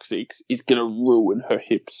her coccyx is going to ruin her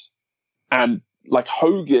hips. And like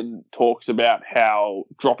Hogan talks about how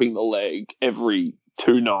dropping the leg every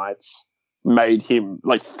 2 nights made him,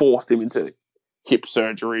 like, forced him into hip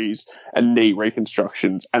surgeries and knee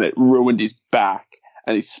reconstructions, and it ruined his back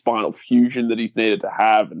and his spinal fusion that he's needed to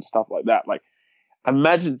have and stuff like that. Like,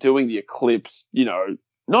 imagine doing the Eclipse,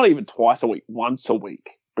 not even twice a week, once a week,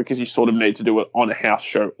 because you sort of need to do it on a house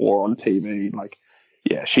show or on TV. Like,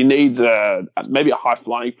 yeah, she needs maybe a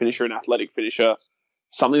high-flying finisher, an athletic finisher,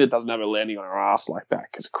 something that doesn't have her landing on her ass like that,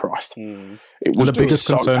 because Christ. It was the biggest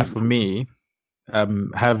concern for me,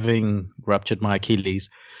 having ruptured my Achilles,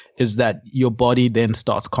 is that your body then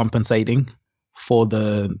starts compensating for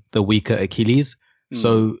the weaker Achilles.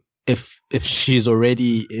 So if she's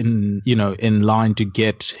already in line to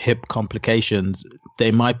get hip complications,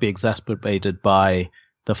 they might be exacerbated by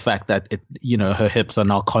the fact that her hips are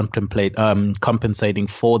now compensating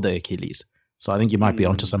for the Achilles. So I think you might be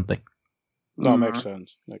onto something. No, makes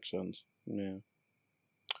sense. Yeah.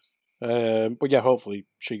 But yeah, hopefully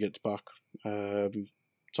she gets back.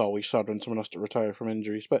 It's always sad when someone has to retire from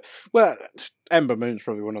injuries. But, well, Ember Moon's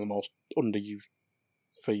probably one of the most underused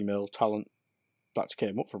female talent that's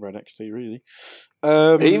came up from NXT, really.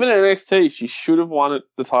 Even in NXT, she should have won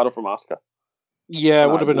the title from Asuka. Yeah,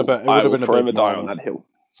 it would have been a bit. It would have been a forever bit die more on that hill.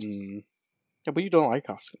 Yeah, but you don't like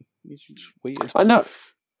Asuka. It's just weird. I know.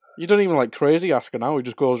 You don't even like crazy Asuka now. He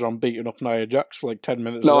just goes around beating up Nia Jax for like 10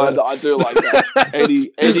 minutes. No, I do like that.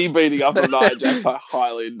 Eddie beating up on Nia Jax, I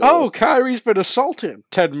highly endorse. Oh, Kyrie's been assaulted.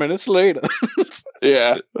 10 minutes later.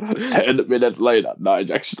 Yeah. 10 minutes later, Nia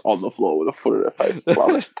Jax just on the floor with a foot in her face.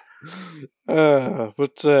 Love it.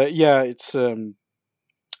 Yeah, it's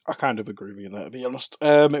I kind of agree with you there, to be honest.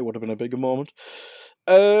 It would have been a bigger moment.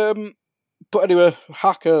 But anyway,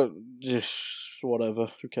 Hacker, just whatever,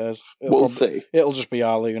 who cares? We'll see. It'll just be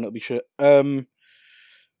Ali and it'll be shit.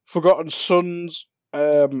 Forgotten Sons,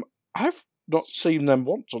 I've not seen them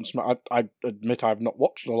once on SmackDown. I admit I've not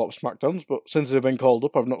watched a lot of SmackDowns, but since they've been called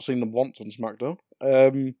up, I've not seen them once on SmackDown.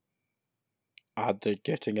 Are they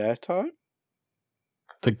getting airtime?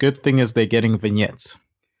 The good thing is they're getting vignettes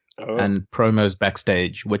and promos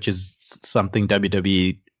backstage, which is something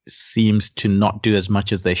WWE seems to not do as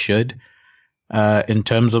much as they should. In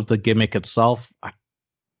terms of the gimmick itself, I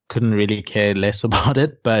couldn't really care less about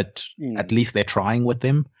it, but at least they're trying with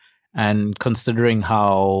them. And considering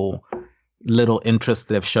how little interest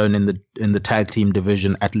they've shown in the tag team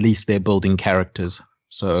division, at least they're building characters.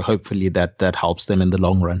 So hopefully that helps them in the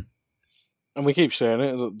long run. And we keep saying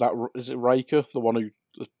it. That is it Riker, the one who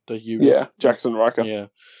the unit? Yeah, Jackson Riker. Yeah,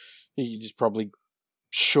 he just probably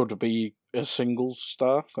should be a singles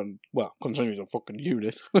star, and well, considering he's a fucking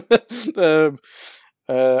unit,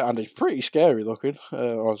 and he's pretty scary looking,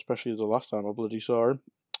 especially the last time I bloody saw him.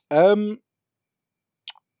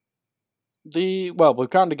 We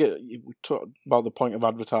kind of we talked about the point of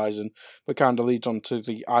advertising, but kind of leads on to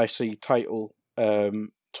the IC title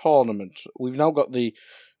tournament. We've now got the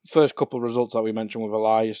first couple of results that we mentioned with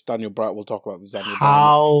Elias. Daniel Bryan, we'll talk about the Daniel Bryan.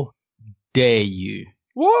 How dare you?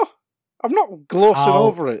 What? I'm not glossing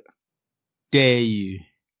over it. Dare you?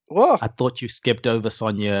 What? I thought you skipped over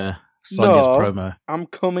Sonya's promo. I'm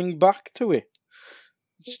coming back to it.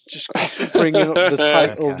 Just bringing up the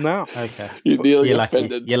title now. Okay. You're nearly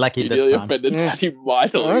offended. You're lucky this nearly time. offended Daddy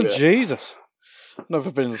mightily. Oh, Jesus.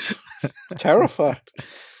 Never been terrified.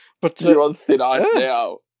 But you're on thin ice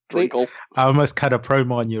now. Drinkle. I almost cut a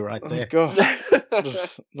promo on you right there. Oh, God.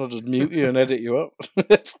 I'll just mute you and edit you out.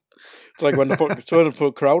 It's like when they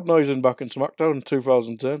put crowd noise in back in SmackDown in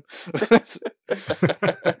 2010.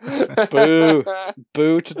 Boo.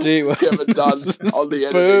 Boo to D-Wade. Kevin Dunn on the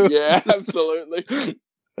editing. Yeah, absolutely.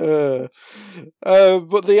 But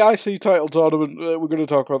the IC title tournament, we're going to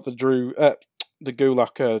talk about the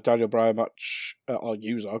Gulak Daniel Bryan match. I'll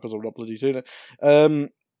use that because I'm not bloody doing it.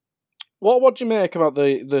 What do you make about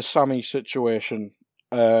the Sammy situation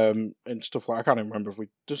and stuff like? I can't even remember if we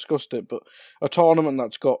discussed it, but a tournament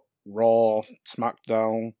that's got Raw,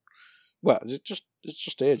 SmackDown. Well, it's just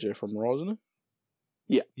AJ from Raw, isn't it?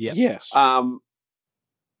 Yeah. Yes.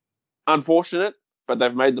 Unfortunate, but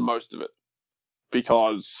they've made the most of it.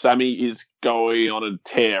 because Sammy is going on a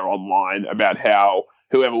tear online about how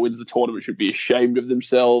whoever wins the tournament should be ashamed of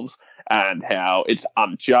themselves and how it's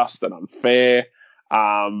unjust and unfair.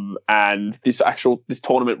 And this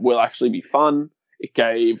tournament will actually be fun. It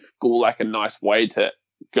gave Gulak a nice way to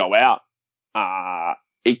go out.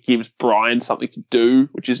 It gives Brian something to do,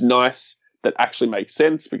 which is nice. That actually makes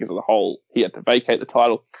sense because of the whole he had to vacate the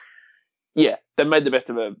title. Yeah, they made the best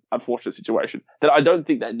of an unfortunate situation that I don't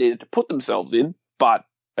think they needed to put themselves in, but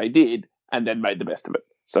they did and then made the best of it.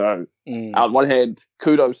 So on one hand,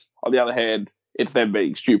 kudos. On the other hand, it's them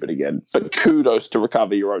being stupid again. But kudos to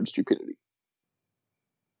recover your own stupidity.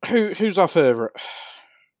 Who's our favourite?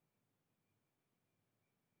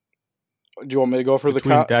 Do you want me to go through the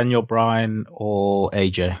Between cat? Daniel Bryan or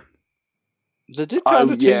AJ? They did kind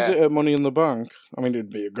of tease it at Money in the Bank. I mean, it'd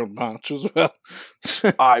be a good match as well.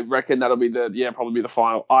 I reckon that'll be probably be the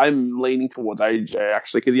final. I'm leaning towards AJ,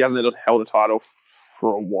 actually, because he hasn't held a title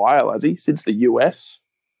for a while, has he? Since the US?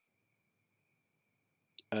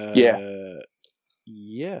 Yes.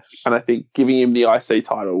 And I think giving him the IC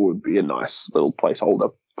title would be a nice little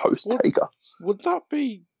placeholder post-taker. Would that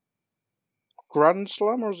be Grand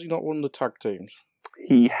Slam, or has he not won the tag teams?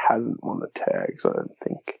 He hasn't won the tags, I don't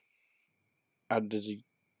think. And does he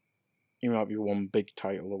might be one big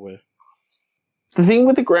title away. The thing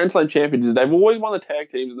with the Grand Slam champions is they've always won the tag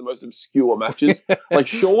teams in the most obscure matches. Like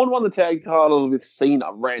Shawn won the tag title with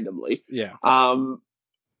Cena randomly. Yeah.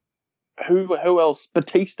 Who else?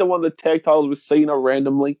 Batista won the tag titles with Cena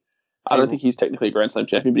randomly. I don't think he's technically a Grand Slam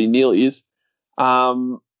champion, but he nearly is.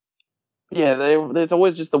 There's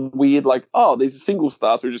always just the weird, these are single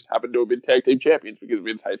stars who just happen to have been tag team champions because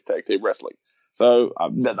Vince hates tag team wrestling. So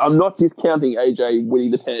I'm not discounting AJ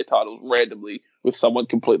winning the tag titles randomly with someone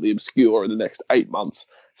completely obscure in the next 8 months.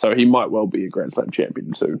 So he might well be a Grand Slam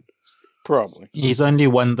champion soon. Probably. He's only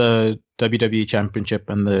won the WWE Championship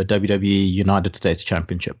and the WWE United States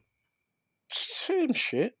Championship. Same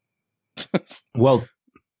shit. Well,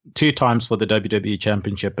 2 times for the WWE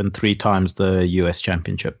Championship and 3 times the US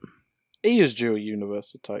Championship. He is due a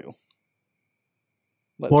Universal title.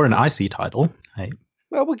 Or an IC title. Hey.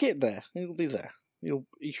 Well, we'll get there. He'll be there.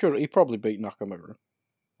 He probably beat Nakamura.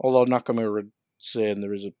 Although Nakamura saying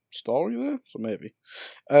there is a story there, so maybe.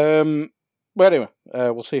 But anyway,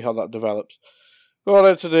 we'll see how that develops. Go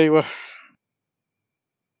on today,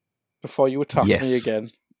 before you attack me again.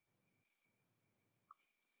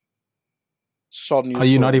 Sonya. Are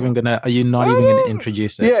you not even gonna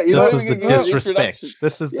introduce it? Yeah, this is the disrespect.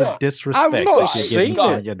 This is the disrespect. I've not seen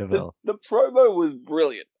it. The promo was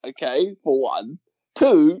brilliant. Okay, for one.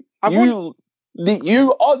 2, you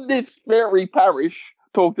on this very parish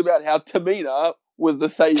talked about how Tamina was the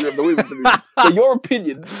savior of the women's division. So your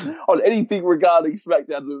opinions on anything regarding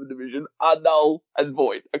SmackDown's women's division are null and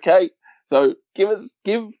void. Okay, so give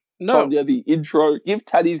Sonya the intro. Give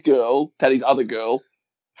Taddy's other girl.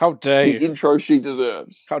 How dare you? The intro she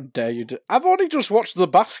deserves. How dare you? I've only just watched the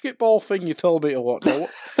basketball thing you told me to watch.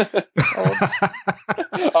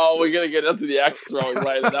 Oh, we're going to get into the axe throwing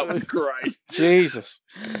later. That was great. Jesus.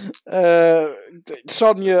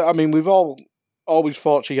 Sonya, I mean, we've all always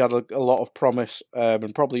thought she had a lot of promise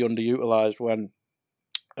and probably underutilised when...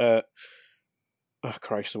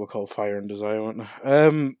 Christ, they were called Fire and Desire, weren't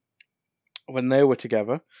they? When they were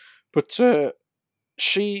together. But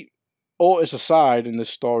she... Otis aside in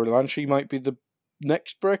this storyline, she might be the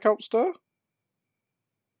next breakout star.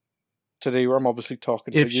 Today, I'm obviously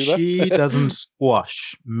talking to you there. If she doesn't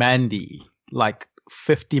squash Mandy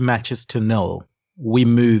 50 matches to 0, we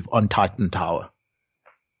move on Titan Tower.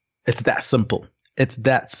 It's that simple.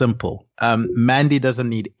 Mandy doesn't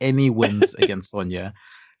need any wins against Sonya.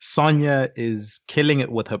 Sonya is killing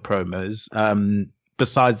it with her promos.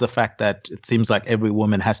 Besides the fact that it seems like every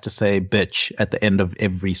woman has to say bitch at the end of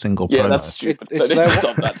every single promo. Yeah, that's stupid.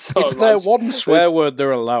 It's their one swear word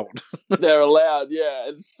they're allowed. They're allowed, yeah.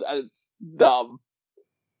 It's dumb.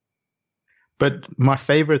 But my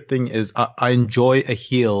favorite thing is I enjoy a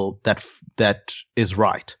heel that is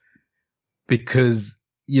right. Because,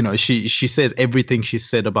 she says everything she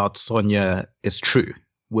said about Sonya is true.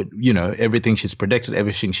 Everything she's predicted,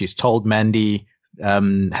 everything she's told Mandy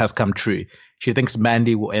has come true. She thinks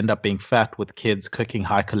Mandy will end up being fat with kids cooking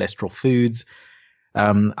high cholesterol foods.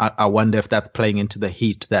 I wonder if that's playing into the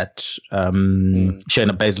heat that Shayna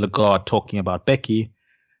Baszler got talking about Becky.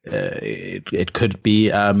 It could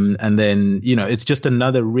be. And then, it's just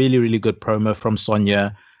another really, really good promo from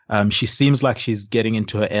Sonya. She seems like she's getting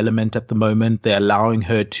into her element at the moment. They're allowing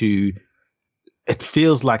her to, it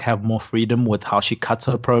feels like, have more freedom with how she cuts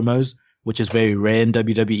her promos, which is very rare in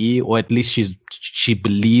WWE, or at least she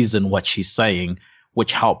believes in what she's saying,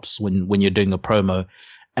 which helps when you're doing a promo.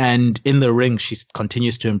 And in the ring, she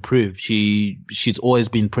continues to improve. She's always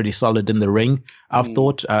been pretty solid in the ring. I've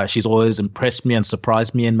thought she's always impressed me and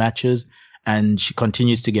surprised me in matches, and she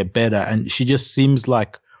continues to get better. And she just seems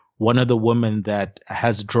like one of the women that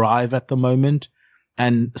has drive at the moment.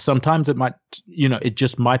 And sometimes it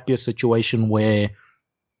just might be a situation where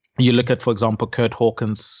you look at, for example, Kurt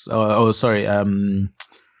Hawkins.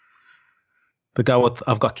 The guy with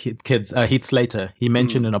I've got kids, Heath Slater. He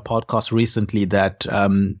mentioned in a podcast recently that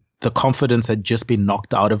the confidence had just been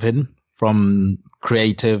knocked out of him from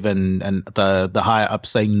creative and the higher up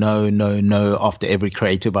saying no after every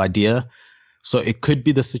creative idea. So it could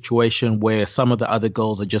be the situation where some of the other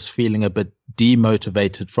girls are just feeling a bit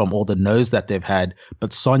demotivated from all the no's that they've had.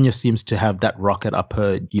 But Sonya seems to have that rocket up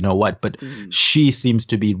her, you know what? But she seems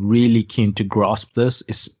to be really keen to grasp this,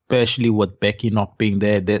 especially with Becky not being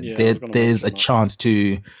there. There's a chance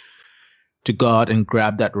to go out and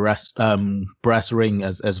grab that brass ring,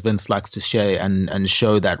 as Vince likes to say, and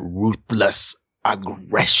show that ruthless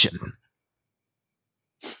aggression.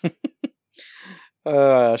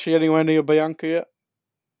 Is she anywhere near Bianca yet?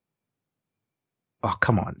 Oh,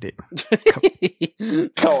 come on, dude.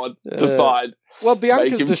 Come on, decide. Well,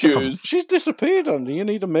 Bianca's disappeared. She's disappeared, Andy. You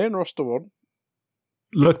need a main roster one.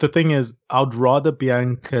 Look, the thing is, I'd rather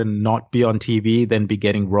Bianca not be on TV than be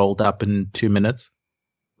getting rolled up in 2 minutes.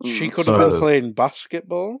 She could have been playing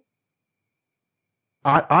basketball.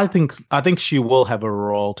 I think she will have a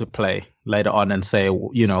role to play later on and say,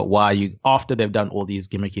 why are you, after they've done all these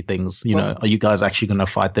gimmicky things, are you guys actually going to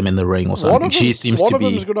fight them in the ring or something? One of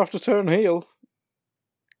them's going to have to turn heel.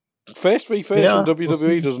 Face v face in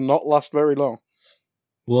WWE does not last very long.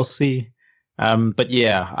 We'll see. But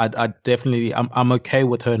yeah, I definitely, I'm okay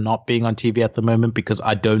with her not being on TV at the moment because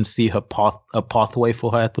I don't see a pathway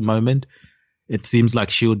for her at the moment. It seems like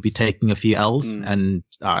she would be taking a few L's, and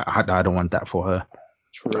I don't want that for her.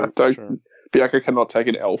 True. Bianca cannot take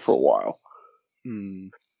an L for a while.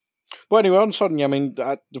 Well, anyway, on Sonya, I mean,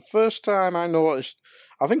 the first time I noticed,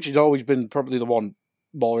 I think she's always been probably the one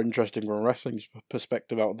more interesting from a wrestling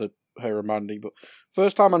perspective out of her and Mandy, but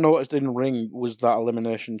first time I noticed in ring was that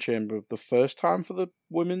Elimination Chamber the first time for the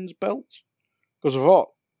women's belt. Because I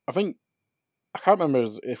can't remember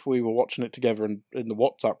if we were watching it together in the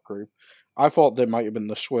WhatsApp group. I thought there might have been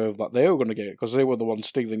the swerve that they were going to get it because they were the ones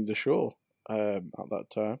stealing the show at that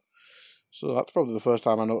time. So that's probably the first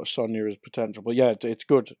time I noticed Sonya as potential. But yeah, it's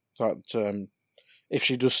good that if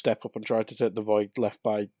she does step up and try to take the void left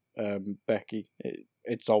by Becky,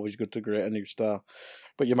 it's always good to create a new star.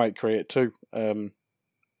 But you might create two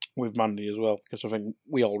with Mandy as well, because I think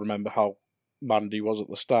we all remember how Mandy was at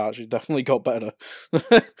the start. She's definitely got better.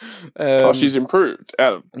 She's improved,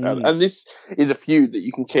 Adam. And this is a feud that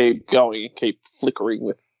you can keep going and keep flickering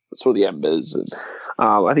with sort of the embers. And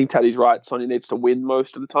I think Taddy's right. Sonya needs to win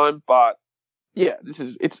most of the time, but yeah,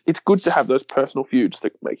 it's good to have those personal feuds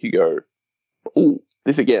that make you go, "Ooh,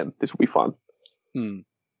 this again. This will be fun."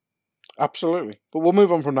 Absolutely. But we'll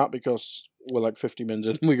move on from that because we're like 50 minutes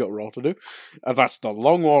in and we got Raw to do. And that's the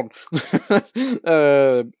long one.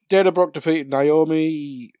 Dana Brooke defeated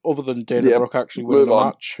Naomi. Other than Dana Brooke actually winning the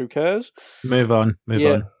match, who cares? Move on.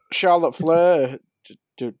 Charlotte Flair,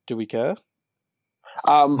 do we care?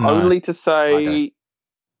 No. Only to say,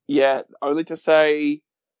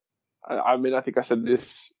 I mean, I think I said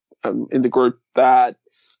this in the group that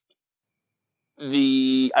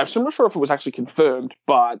I'm not sure if it was actually confirmed,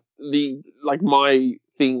 but my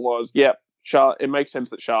thing was, Charlotte. It makes sense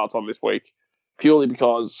that Charlotte's on this week purely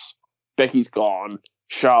because Becky's gone.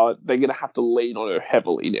 Charlotte, they're going to have to lean on her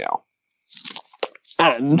heavily now,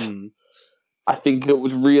 and I think it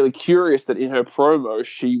was really curious that in her promo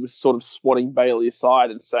she was sort of swatting Bayley aside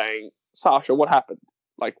and saying, "Sasha, what happened?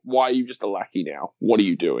 Like, why are you just a lackey now? What are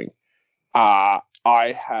you doing?" I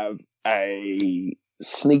have a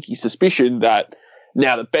sneaky suspicion that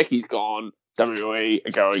now that Becky's gone, WWE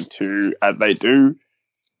are going to, as they do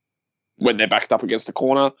when they're backed up against the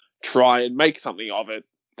corner, try and make something of it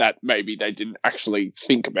that maybe they didn't actually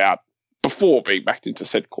think about before being backed into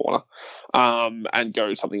said corner, and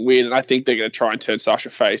go something weird. And I think they're going to try and turn Sasha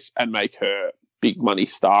face and make her big money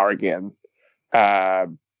star again. Whether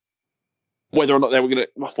or not they were going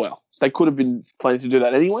to, they could have been planning to do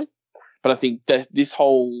that anyway. But I think that this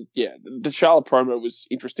whole, the Charlotte promo was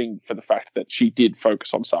interesting for the fact that she did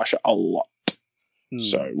focus on Sasha a lot.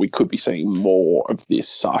 So we could be seeing more of this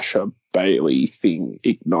Sasha Bayley thing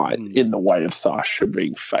ignite in the way of Sasha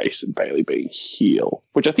being face and Bayley being heel,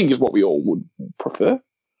 which I think is what we all would prefer.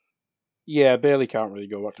 Yeah, Bayley can't really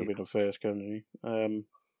go back to being a face, can she? But anyway.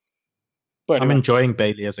 I'm enjoying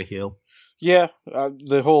Bayley as a heel. Yeah,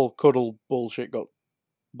 the whole cuddle bullshit got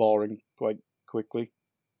boring quite quickly,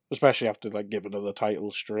 especially after like giving her the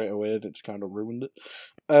title straight away. It's kind of ruined it.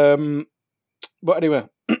 But anyway,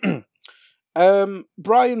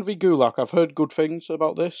 Bryan v Gulak. I've heard good things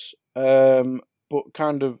about this, but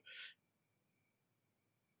kind of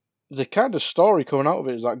the kind of story coming out of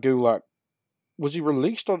it is that Gulak, was he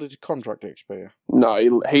released or did his contract expire? No,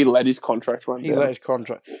 he let his contract run down. He let his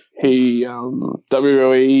contract.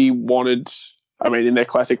 WWE wanted, I mean, in their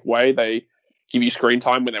classic way, they give you screen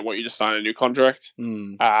time when they want you to sign a new contract.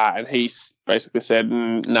 And he basically said,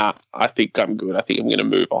 nah, I think I'm good. I think I'm going to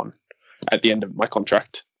move on at the end of my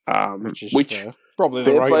contract. Which fair. Probably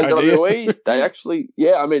the right idea. WWE, they actually,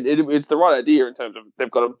 yeah, I mean, it's the right idea in terms of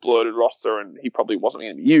they've got a bloated roster and he probably wasn't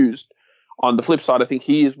going to be used. On the flip side, I think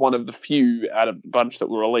he is one of the few out of the bunch that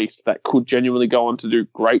were released that could genuinely go on to do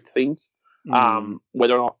great things.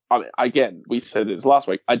 Whether or not, I mean, again, we said this last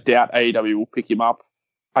week, I doubt AEW will pick him up.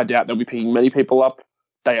 I doubt they'll be picking many people up.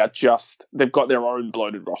 They've got their own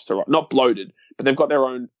bloated roster. Not bloated, but they've got their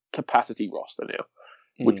own capacity roster now,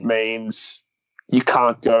 which means you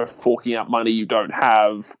can't go forking out money you don't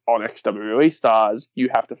have on ex-WWE stars. You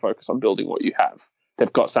have to focus on building what you have.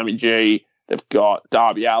 They've got Sammy G. They've got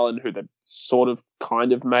Darby Allin, who they've sort of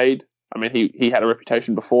kind of made. I mean, he had a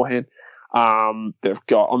reputation beforehand. They've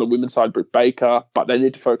got, on the women's side, Britt Baker, but they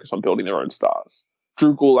need to focus on building their own stars.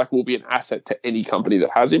 Drew Gulak will be an asset to any company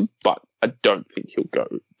that has him, but I don't think he'll go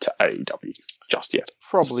to AEW just yet.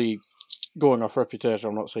 Probably going off reputation,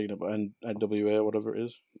 I'm not saying it, but NWA, whatever it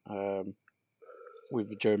is.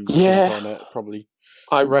 With Jeremy on it, probably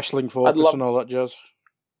wrestling focus and all that jazz.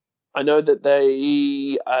 I know that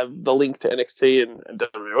they have the link to NXT and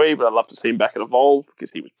WWE, but I'd love to see him back at Evolve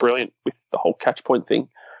because he was brilliant with the whole catch point thing.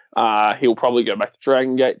 He'll probably go back to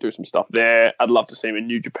Dragon Gate, do some stuff there. I'd love to see him in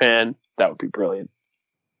New Japan. That would be brilliant.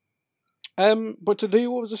 But today,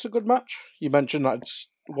 was this a good match? You mentioned that it's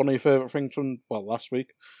one of your favourite things from, last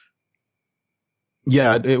week.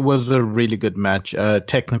 Yeah, it was a really good match.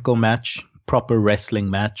 Technical match, proper wrestling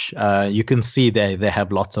match. You can see they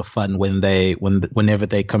have lots of fun whenever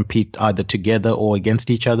they compete either together or against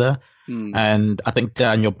each other. And I think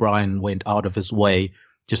Daniel Bryan went out of his way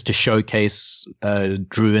just to showcase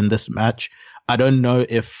Drew in this match. I don't know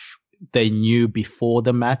if they knew before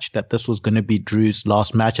the match that this was going to be Drew's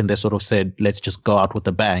last match, and they sort of said, let's just go out with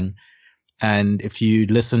a bang. And if you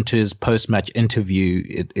listen to his post-match interview,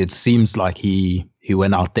 it seems like he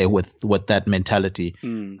went out there with that mentality.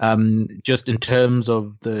 Just in terms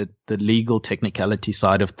of the legal technicality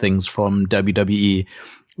side of things from WWE,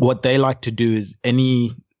 what they like to do is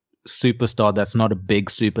any superstar that's not a big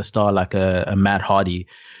superstar like a Matt Hardy,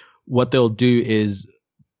 what they'll do is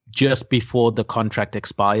just before the contract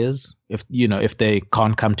expires, if they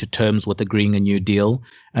can't come to terms with agreeing a new deal,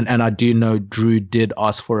 and I do know Drew did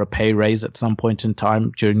ask for a pay raise at some point in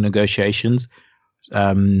time during negotiations,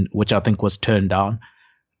 which I think was turned down.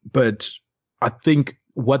 But I think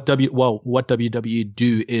what WWE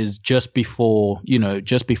do is just before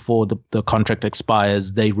the contract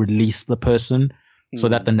expires, they release the person so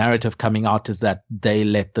that the narrative coming out is that they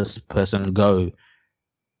let this person go.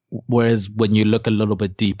 Whereas when you look a little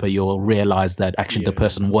bit deeper, you'll realize that actually the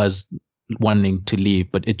person was wanting to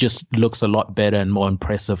leave, but it just looks a lot better and more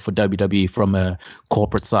impressive for WWE from a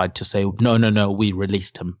corporate side to say, no, we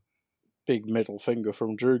released him. Big middle finger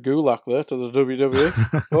from Drew Gulak there to the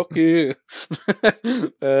WWE. Fuck you.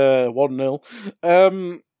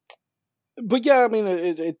 1-0. But yeah, I mean,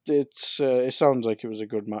 it sounds like it was a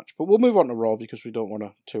good match. But we'll move on to Raw because we don't want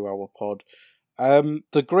a 2-hour pod.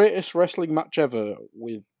 The greatest wrestling match ever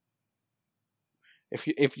with...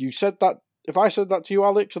 If you said that, if I said that to you,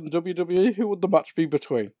 Alex, on the WWE, who would the match be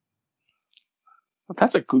between?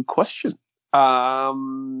 That's a good question.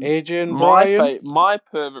 AJ and Bryan? My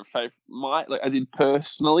favorite, like, as in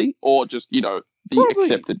personally, or just, the Probably.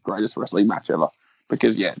 accepted greatest wrestling match ever.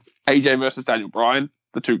 Because, AJ versus Daniel Bryan,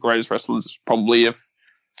 the two greatest wrestlers probably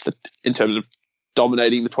in terms of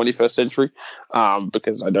dominating the 21st century,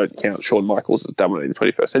 because I don't count Shawn Michaels as dominating the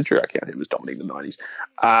 21st century. I count him as dominating the 90s.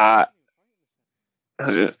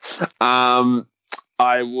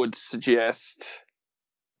 I would suggest,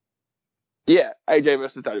 AJ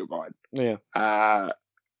versus Daniel Bryan. Yeah.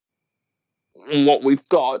 What we've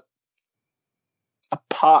got,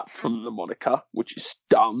 apart from the moniker, which is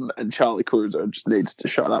dumb, and Charlie Caruso just needs to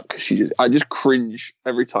shut up because I just cringe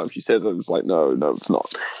every time she says it. I'm just like, no, it's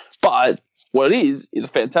not. But what it is a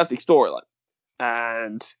fantastic storyline.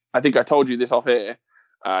 And I think I told you this off air.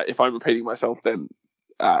 If I'm repeating myself, then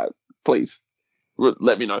please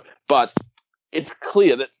let me know. But it's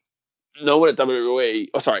clear that no one at WWE,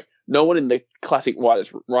 no one in the classic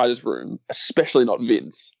writers room, especially not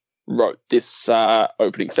Vince, wrote this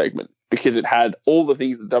opening segment because it had all the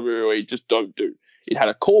things that WWE just don't do. It had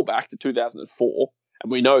a callback to 2004,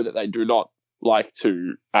 and we know that they do not like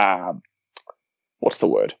to, what's the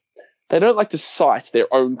word? They don't like to cite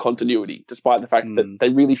their own continuity, despite the fact that they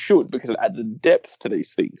really should, because it adds a depth to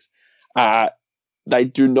these things. They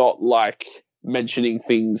do not like mentioning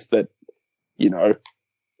things that,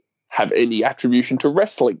 have any attribution to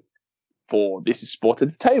wrestling, for this is sports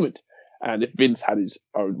entertainment. And if Vince had his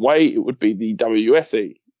own way, it would be the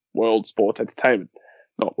WSE, World Sports Entertainment,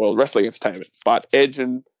 not World Wrestling Entertainment. But Edge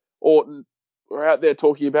and Orton were out there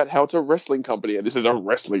talking about how it's a wrestling company and this is a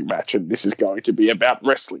wrestling match and this is going to be about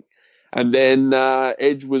wrestling. And then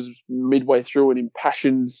Edge was midway through an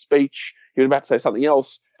impassioned speech. He was about to say something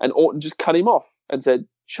else, and Orton just cut him off and said,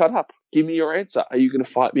 "Shut up, give me your answer. Are you going to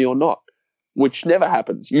fight me or not?" Which never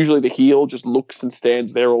happens. Usually the heel just looks and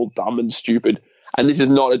stands there all dumb and stupid. And this is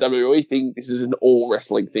not a WWE thing. This is an all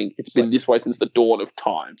wrestling thing. It's been this way since the dawn of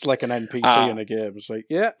time. It's like an NPC in a game. It's like,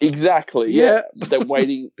 yeah. Exactly, yeah. They're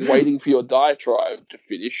waiting for your diatribe to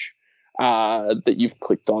finish that you've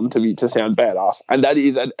clicked on to sound badass. And that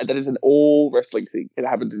is an all wrestling thing. It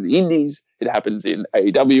happens in the Indies. It happens in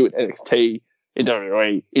AEW, in NXT, in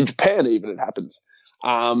WWE. In Japan even it happens.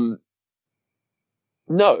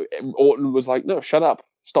 No, Orton was like, "No, shut up.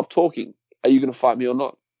 Stop talking. Are you going to fight me or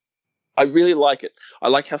not?" I really like it. I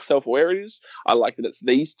like how self-aware it is. I like that it's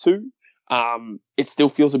these two. It still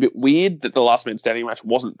feels a bit weird that the Last Man Standing match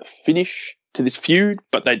wasn't the finish to this feud,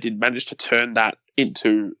 but they did manage to turn that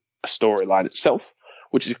into a storyline itself,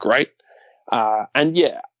 which is great. And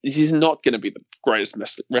yeah, this is not going to be the greatest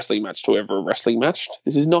wrestling match to ever wrestling match.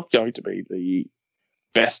 This is not going to be the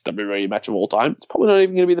best WWE match of all time. It's probably not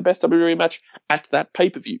even going to be the best WWE match at that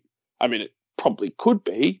pay-per-view. I mean, it probably could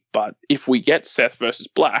be, but if we get Seth versus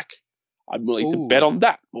Black, I'm willing to bet on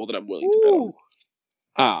that more than I'm willing to bet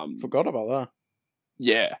on. Forgot about that.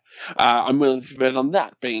 Yeah. I'm willing to bet on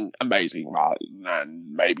that being amazing rather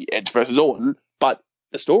than maybe Edge versus Orton, but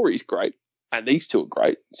the story is great and these two are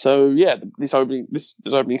great. So yeah, this opening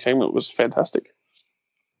segment was fantastic.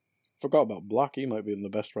 Forgot about Black. He might be in the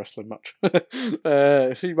best wrestling match.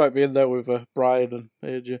 He might be in there with Bryan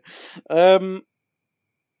and AJ.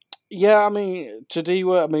 Yeah, I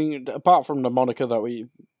mean, apart from the moniker that we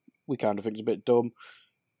kind of think is a bit dumb,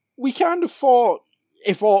 we kind of thought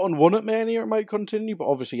if Orton won at Mania, it might continue, but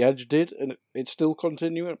obviously Edge did, and it's still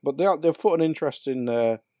continuing. But they've put an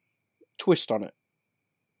interesting twist on it.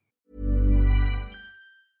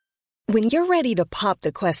 When you're ready to pop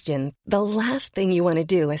the question, the last thing you want to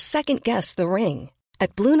do is second-guess the ring.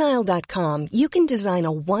 At BlueNile.com, you can design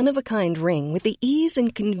a one-of-a-kind ring with the ease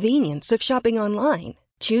and convenience of shopping online.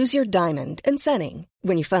 Choose your diamond and setting.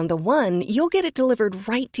 When you find the one, you'll get it delivered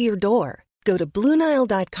right to your door. Go to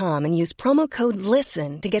BlueNile.com and use promo code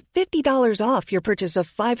LISTEN to get $50 off your purchase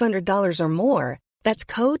of $500 or more. That's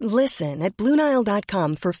code LISTEN at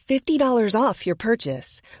BlueNile.com for $50 off your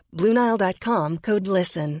purchase. BlueNile.com, code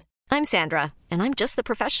LISTEN. I'm Sandra, and I'm just the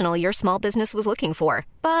professional your small business was looking for.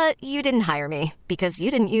 But you didn't hire me because you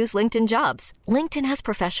didn't use LinkedIn Jobs. LinkedIn has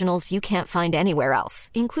professionals you can't find anywhere else,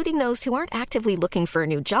 including those who aren't actively looking for a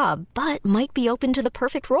new job, but might be open to the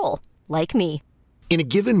perfect role, like me. In a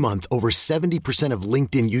given month, over 70% of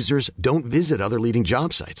LinkedIn users don't visit other leading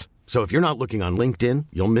job sites. So if you're not looking on LinkedIn,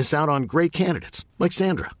 you'll miss out on great candidates like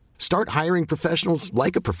Sandra. Start hiring professionals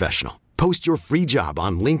like a professional. Post your free job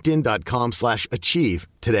on linkedin.com/achieve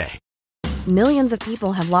today. Millions of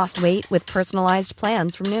people have lost weight with personalized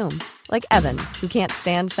plans from Noom. Like Evan, who can't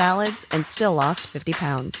stand salads and still lost 50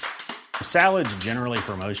 pounds. Salads generally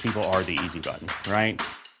for most people are the easy button, right?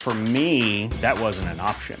 For me, that wasn't an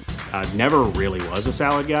option. I never really was a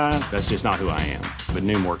salad guy. That's just not who I am. But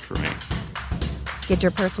Noom worked for me. Get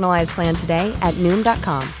your personalized plan today at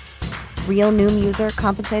Noom.com. Real Noom user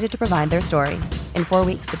compensated to provide their story. In 4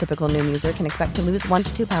 weeks, the typical Noom user can expect to lose 1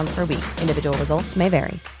 to 2 pounds per week. Individual results may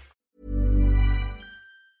vary.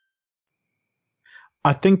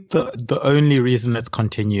 I think the only reason it's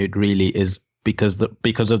continued really is because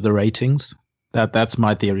of the ratings. That's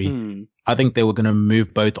my theory. I think they were going to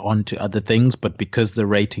move both on to other things, but because the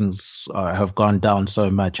ratings have gone down so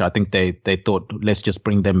much, I think they thought, let's just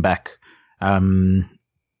bring them back.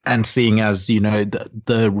 And seeing as,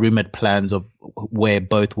 the rumored plans of where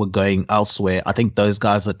both were going elsewhere, I think those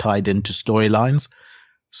guys are tied into storylines.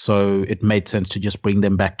 So it made sense to just bring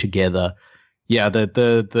them back together. Yeah,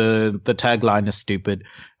 the tagline is stupid.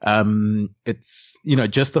 It's,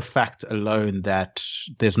 just the fact alone that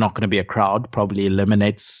there's not going to be a crowd probably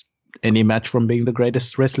eliminates any match from being the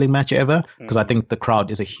greatest wrestling match ever, because I think the crowd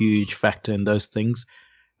is a huge factor in those things.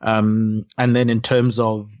 And then in terms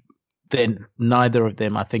of then neither of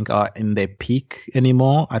them, I think, are in their peak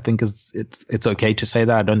anymore. I think it's okay to say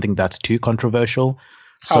that. I don't think that's too controversial.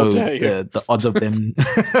 How So dare you? the odds of them.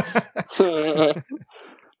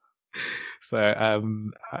 So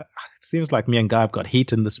it seems like me and Guy have got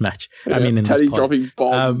heat in this match. I mean, in Teddy this pod. dropping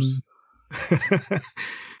bombs.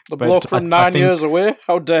 The But bloke from I 9 think- years away?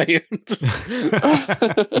 How dare you?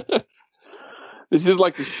 This is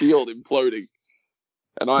like the Shield imploding.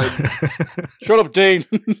 And Shut up, Dean.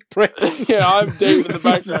 Prick. I'm Dave in the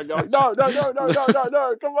background going, no,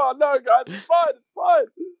 come on, no, guys, it's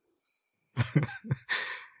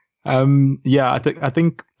fine. Yeah, I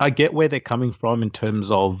think I get where they're coming from in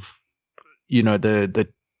terms of,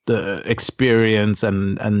 the experience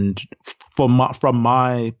and from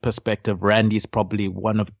my perspective, Randy's probably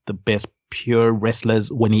one of the best pure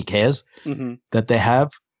wrestlers when he cares Mm-hmm. that they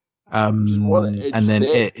have. What Edge And then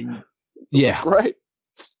said. yeah, Great.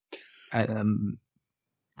 and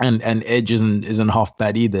Edge isn't half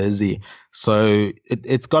bad either, is he? So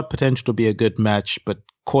it's got potential to be a good match, but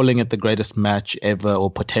calling it the greatest match ever or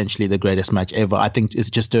potentially the greatest match ever, I think it's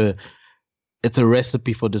just it's a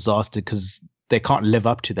recipe for disaster because they can't live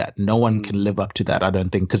up to that. No one can live up to that, I don't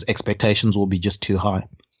think, because expectations will be just too high.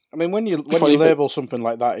 I mean, when you Funny label something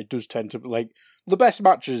like that, it does tend to be like the best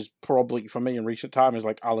matches probably for me in recent time is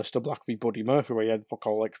like Aleister Black v Buddy Murphy, where you had fuck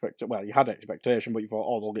all well, you had expectation, but you thought,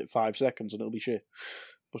 oh, they'll get 5 seconds and it'll be shit.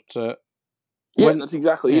 But That's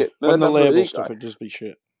exactly it. when the That's absolutely label it, stuff, guys. it does be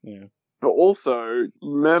shit. Yeah. But also,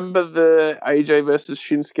 remember the AJ versus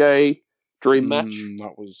Shinsuke dream match?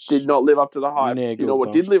 That was Did not live up to the hype. Nah, You know good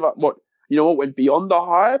what did live up? You know what went beyond the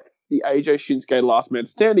hype? The AJ Shinsuke Last Man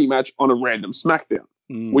Standing match on a random SmackDown,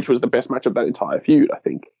 which was the best match of that entire feud, I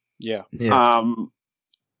think. Yeah. And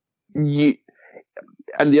the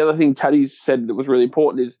other thing Taddy's said that was really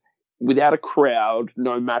important is without a crowd,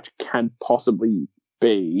 no match can possibly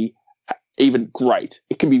be even great.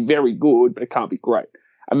 It can be very good, but it can't be great.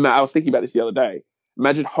 And I was thinking about this the other day.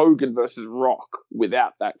 Imagine Hogan versus Rock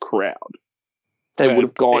without that crowd. They would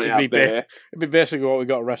have gone out there. It'd be basically what we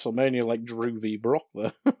got at WrestleMania, like Drew v Brock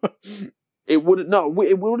there. It would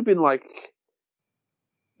have been like,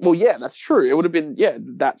 well, yeah, that's true. It would have been,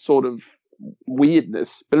 that sort of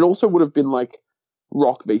weirdness, but it also would have been like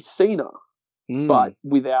Rock v Cena, but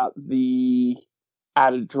without the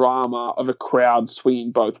added drama of a crowd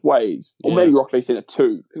swinging both ways. Or maybe Rock v Cena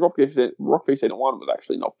 2, because Rock v Cena 1 was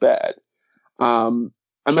actually not bad.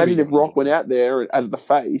 Imagine if Rock went out there as the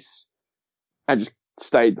face and just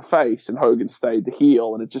stayed the face and Hogan stayed the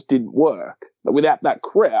heel and it just didn't work. But without that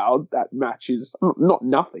crowd, that match is not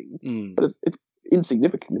nothing, but it's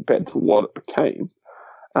insignificant compared to what it became.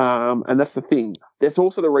 And that's the thing. That's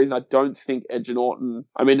also the reason I don't think Edge and Orton,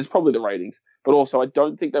 I mean, it's probably the ratings, but also I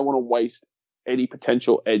don't think they want to waste any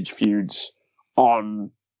potential Edge feuds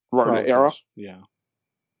on Rona era. Yeah.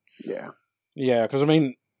 Yeah. Yeah, because I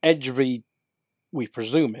mean, Edge v, we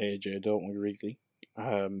presume AJ, don't we, really?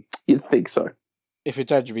 You'd think so. If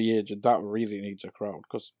it's Edge v AJ, that really needs a crowd,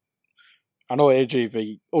 because I know AJ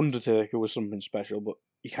v Undertaker was something special, but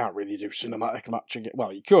you can't really do cinematic match again.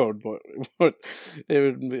 Well, you could, but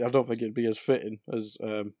I don't think it'd be as fitting as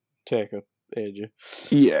Taker AJ.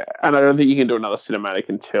 Yeah, and I don't think you can do another cinematic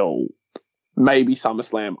until maybe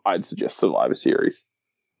SummerSlam. I'd suggest Survivor Series.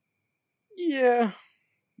 Yeah.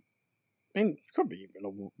 I mean, it could be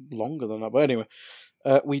even longer than that, but anyway,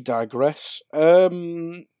 we digress.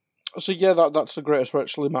 So yeah, that's the greatest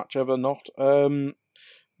wrestling match ever, not.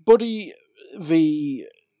 Buddy v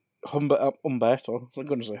Humberto. I'm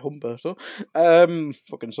going to say Humberto.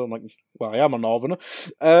 Fucking sound like, well, I am a northerner.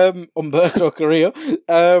 Humberto Carrillo.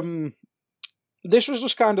 This was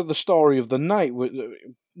just kind of the story of the night with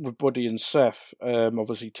Buddy and Seth.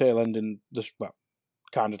 Obviously, tail ending the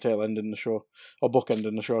show, or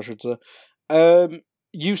bookending the show, I should say.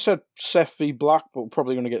 You said Seth v Black, but we're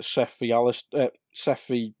probably going to get Seth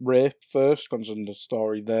v Ray first, considering the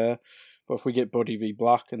story there. But if we get Buddy v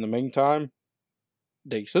Black in the meantime,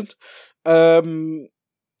 decent.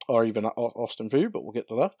 Or even Austin feud, but we'll get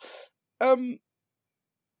to that.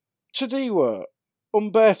 Today,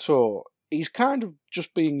 Humberto, he's kind of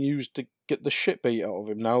just being used to get the shit beat out of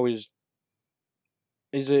him now. Is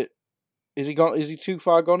he too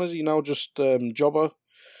far gone? Is he now just jobber?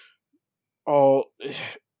 Or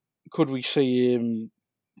could we see him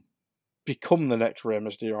become the next Rey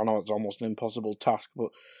Mysterio? I know it's almost an impossible task, but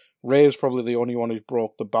Rey's probably the only one who's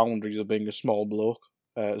broke the boundaries of being a small bloke.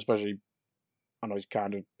 Especially, I know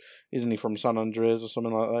isn't he from San Andreas or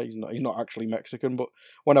something like that? He's not actually Mexican, but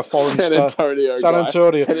when a foreign San Antonio. San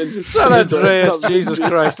Andreas, Jesus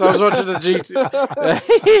Christ! I was watching the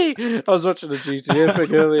GTA. I was watching the GTA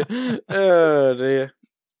thing earlier. Oh dear.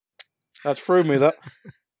 That's through me, that.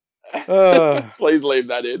 Please leave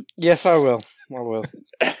that in. Yes, I will.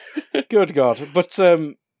 Good God. But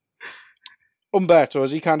Umberto,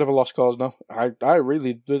 is he kind of a lost cause now? I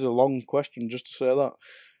really did a long question just to say that.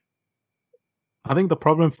 I think the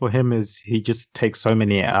problem for him is he just takes so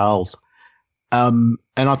many L's. And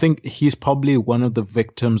I think he's probably one of the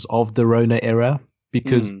victims of the Rona era,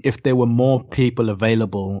 because if there were more people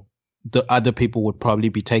available, the other people would probably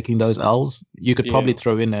be taking those L's. You could probably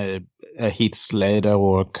throw in a Heath Slater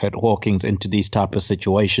or a Kurt Hawkins into these type of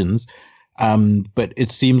situations. But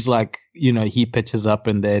it seems like, he pitches up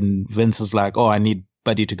and then Vince is like, oh, I need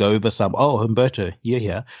Buddy to go over some. Oh, Humberto, you're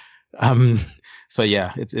here. So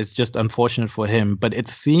yeah, it's just unfortunate for him, but it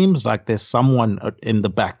seems like there's someone in the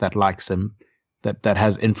back that likes him, that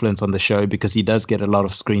has influence on the show, because he does get a lot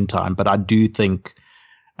of screen time. But I do think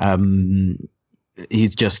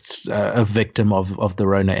he's just a victim of the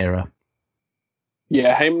Rona era.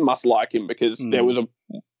 Yeah, Heyman must like him, because there was a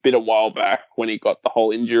bit a while back when he got the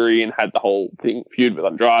whole injury and had the whole feud with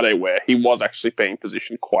Andrade, where he was actually being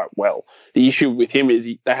positioned quite well. The issue with him is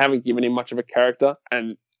they haven't given him much of a character,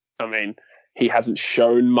 and I mean, he hasn't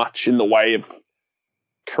shown much in the way of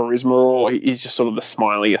charisma, or he's just sort of the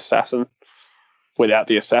smiley assassin without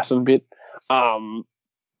the assassin bit.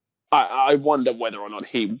 I wonder whether or not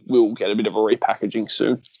he will get a bit of a repackaging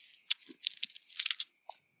soon.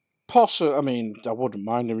 Possibly. I mean, I wouldn't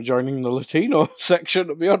mind him joining the Latino section,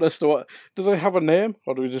 to be honest. What, do they have a name,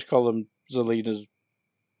 or do we just call them Zelina's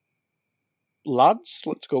lads?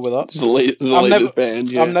 Let's go with that. Zelina's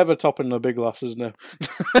band, yeah. I'm never topping the big lasses now.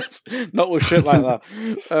 Not with shit like that.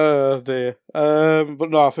 Dear. But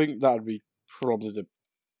no, I think that'd be probably the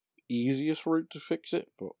easiest route to fix it.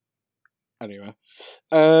 But anyway,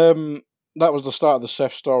 that was the start of the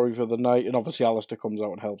Seth story for the night, and obviously Alistair comes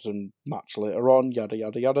out and helps him match later on, yada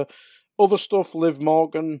yada yada. Other stuff, Liv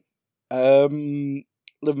Morgan. Liv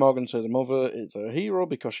Morgan says the mother is a hero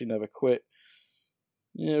because she never quit.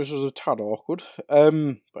 Yeah, this was a tad awkward.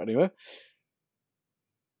 But anyway.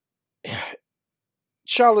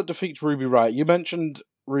 Charlotte defeats Ruby Riott. You mentioned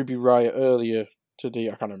Ruby Riott earlier today.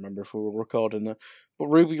 I can't remember if we were recording there. But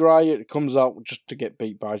Ruby Riott comes out just to get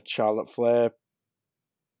beat by Charlotte Flair.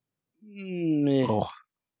 Oh.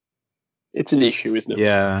 It's an issue, isn't it?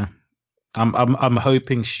 Yeah. I'm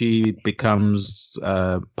hoping she becomes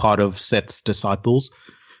part of Seth's disciples.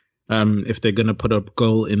 If they're going to put a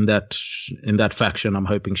girl in that faction, I'm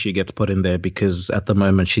hoping she gets put in there, because at the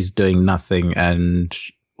moment she's doing nothing and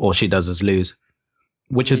all she does is lose,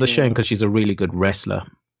 which is a shame, because she's a really good wrestler.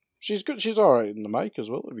 She's good. She's all right in the mic as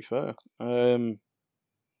well, to be fair. But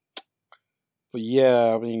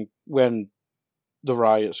yeah, I mean, when the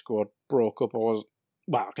Riot Squad broke up,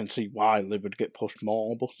 I can see why Liv would get pushed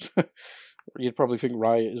more, but you'd probably think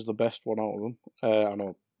Riot is the best one out of them. I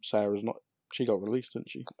know Sarah's not. She got released, didn't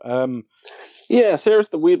she? Yeah, Sarah's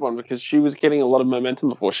the weird one, because she was getting a lot of momentum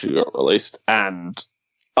before she got released, and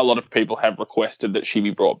a lot of people have requested that she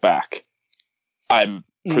be brought back. I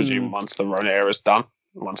presume once the Rona era is done,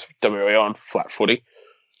 once WWE on flat footy.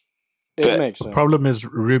 It makes sense. The problem is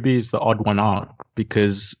Ruby's the odd one out,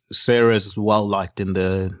 because Sarah is well liked in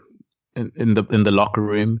the locker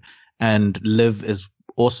room, and Liv is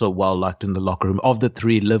also well liked in the locker room. Of the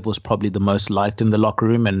three, Liv was probably the most liked in the locker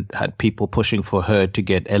room and had people pushing for her to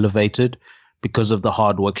get elevated because of the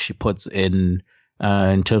hard work she puts in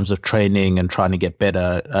terms of training and trying to get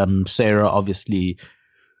better. Sarah obviously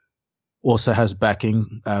also has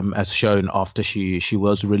backing, as shown after she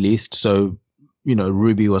was released. So,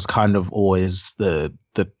 Ruby was kind of always the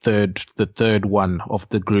third one of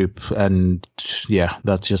the group, and yeah,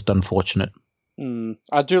 that's just unfortunate.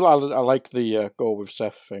 I like the go with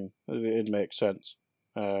Seth thing. It makes sense.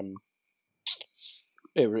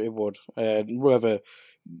 It would. Whether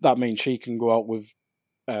that means she can go out with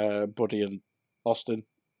Buddy and Austin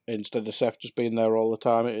instead of Seth just being there all the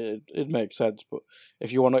time, it makes sense. But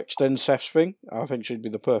if you want to extend Seth's thing, I think she'd be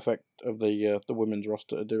the perfect of the women's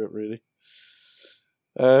roster to do it, really.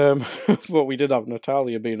 But we did have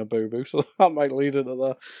Natalya being a boo-boo, so that might lead into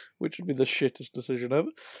that, which would be the shittest decision ever.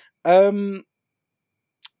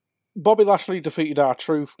 Bobby Lashley defeated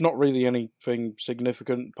R-Truth. Not really anything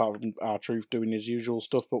significant apart from R-Truth doing his usual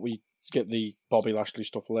stuff, but we get the Bobby Lashley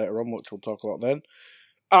stuff later on, which we'll talk about then.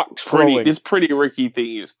 This Pretty Ricky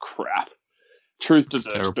thing is crap. Truth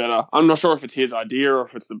deserves better. I'm not sure if it's his idea or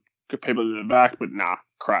if it's the people in the back, but nah,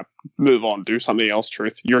 crap. Move on, do something else,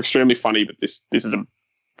 Truth. You're extremely funny, but this is a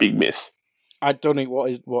big miss. I don't know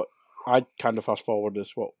what I kind of fast forward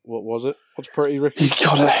this. What was it? What's Pretty Ricky? He's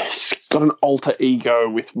got an alter ego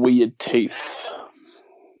with weird teeth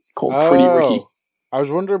called Pretty Ricky. I was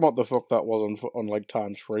wondering what the fuck that was on like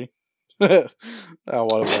times 3. Whatever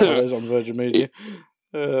it is on Virgin Media.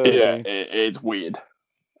 It's weird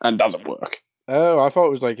and doesn't work. Oh, I thought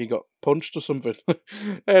it was like he got punched or something.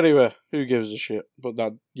 Anyway, who gives a shit? But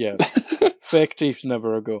that, yeah, fake teeth's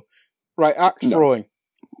never a go. Right, axe throwing.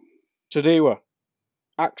 Tadiwa,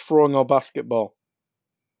 axe throwing or basketball?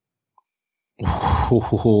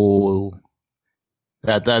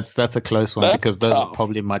 That's a close one because those are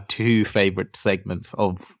probably my two favorite segments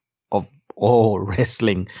of all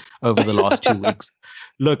wrestling over the last 2 weeks.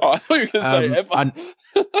 Look, I thought you were going to say ever.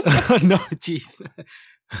 No, jeez.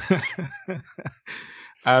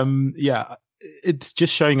 Yeah, it's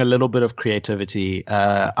just showing a little bit of creativity.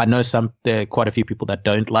 I know there are quite a few people that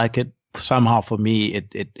don't like it. Somehow, for me,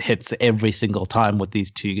 it hits every single time with these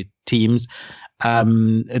two teams.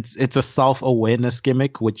 It's a self-awareness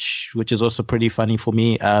gimmick, which is also pretty funny for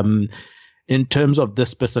me. In terms of this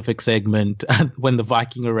specific segment, when the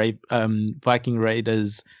Viking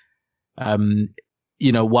Raiders,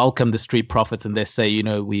 welcome the Street Profits, and they say,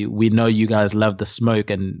 we know you guys love the smoke,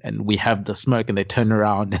 and we have the smoke, and they turn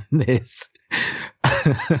around and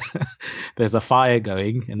there's a fire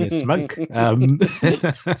going and there's smoke.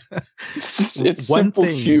 It's simple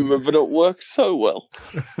humor, but it works so well.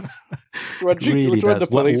 When the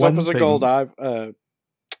police officer called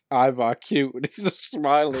Ivar cute, and he's just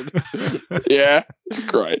smiling. Yeah, it's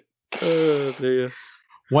great. Oh dear.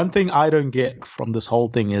 One thing I don't get from this whole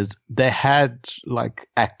thing is they had like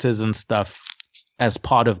actors and stuff as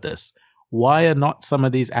part of this. Why are not some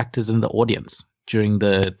of these actors in the audience during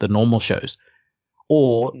the normal shows?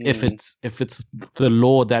 Or if it's the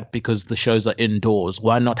law that because the shows are indoors,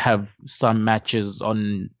 why not have some matches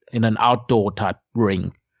in an outdoor type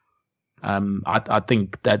ring? I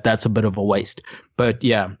think that's a bit of a waste. But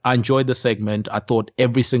yeah, I enjoyed the segment. I thought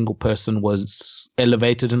every single person was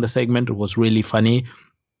elevated in the segment. It was really funny.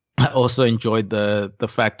 I also enjoyed the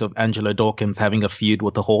fact of Angelo Dawkins having a feud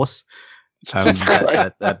with the horse. That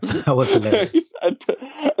was hilarious. And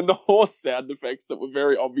the horse sound effects that were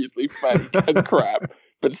very obviously fake and crap,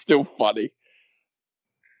 but still funny.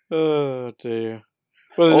 Oh dear.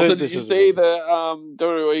 Well, also, did you see the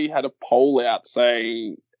WWE had a poll out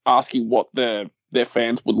asking what their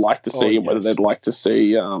fans would like to see and whether they'd like to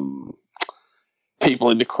see people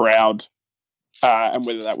in the crowd and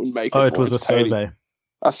whether that would make it was a survey.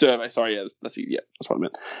 A survey, sorry, that's what I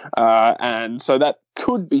meant. And so that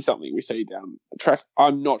could be something we see down the track.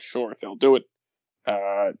 I'm not sure if they'll do it.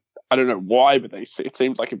 I don't know why, but it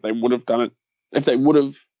seems like if they would have done it, they would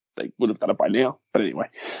have done it by now. But anyway,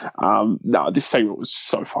 no, this segment was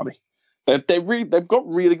so funny. They've got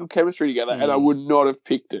really good chemistry together, and I would not have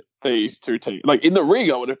picked it. These two teams, like in the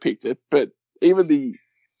ring, I would have picked it, but even the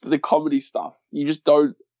comedy stuff, you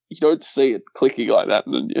don't see it clicking like that,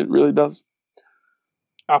 and it really does.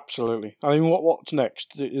 Absolutely. I mean, what's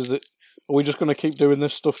next? Are we just going to keep doing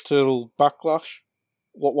this stuff till Backlash?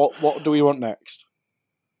 What do we want next?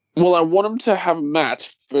 Well, I want them to have a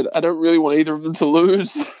match, but I don't really want either of them to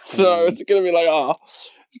lose. So it's going to be like,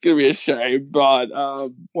 it's going to be a shame. But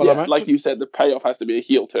like you said, the payoff has to be a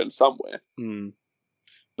heel turn somewhere.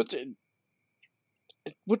 But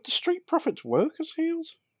would the Street Profits work as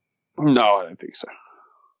heels? No, I don't think so.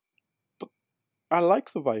 But I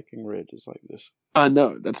like the Viking Raiders like this. I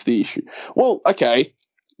know, that's the issue. Well, okay,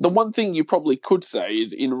 the one thing you probably could say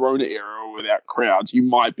is in Rona era without crowds, you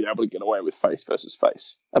might be able to get away with face versus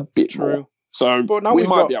face a bit more. So but now we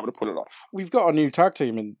might be able to put it off. We've got a new tag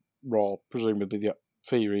team in Raw, presumably the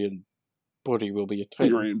Theory and Buddy will be a team.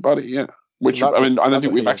 Theory and Buddy, yeah. Which, I don't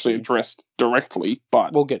think we've actually addressed directly,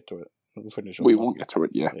 but... We'll get to it. We'll finish on We will get to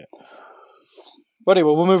it, yeah. But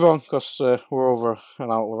anyway, we'll move on because we're over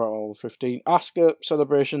an hour. We're at over 15. Asuka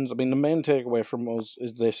celebrations. I mean, the main takeaway from us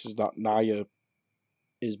is that Nia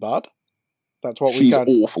is bad. That's what She's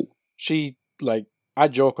awful. I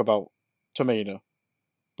joke about Tamina,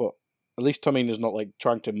 but at least Tamina's not like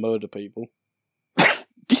trying to murder people.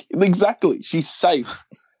 Exactly. She's safe.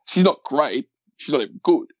 She's not great. She's not even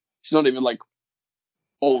good. She's not even like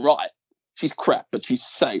all right. She's crap, but she's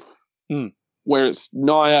safe. Whereas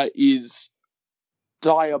Nia is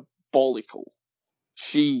diabolical.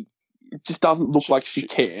 She just doesn't look like she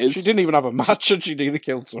cares. She didn't even have a match and she nearly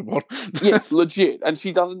killed someone. Yes, legit. And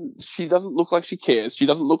she doesn't look like she cares. She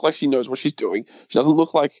doesn't look like she knows what she's doing. She doesn't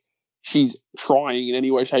look like she's trying in any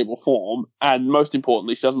way, shape or form. And most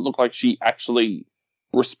importantly, she doesn't look like she actually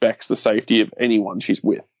respects the safety of anyone she's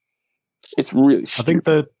with. It's really stupid.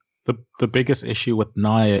 I think the biggest issue with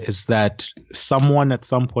Nia is that someone at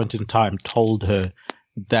some point in time told her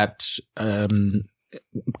that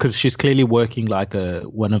because she's clearly working like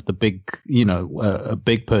one of the big, a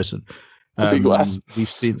big person. A big lass. We've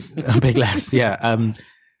seen a big lass, yeah.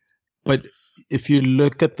 But if you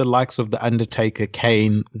look at the likes of The Undertaker,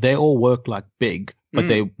 Kane, they all work like big, but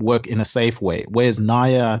they work in a safe way. Whereas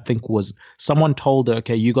Nia, I think someone told her,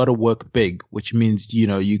 okay, you got to work big, which means,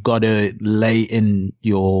 you got to lay in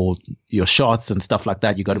your shots and stuff like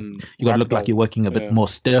that. You got to look like you're working a bit more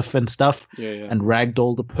stiff and stuff and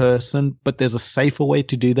ragdoll the person. But there's a safer way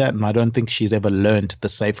to do that. And I don't think she's ever learned the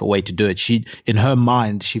safer way to do it. In her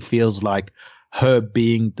mind, she feels like her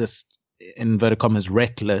being this, in inverted commas,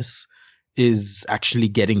 reckless is actually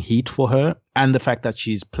getting heat for her, and the fact that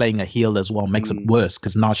she's playing a heel as well makes it worse,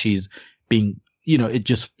 because now she's being,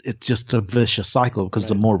 it's just a vicious cycle, because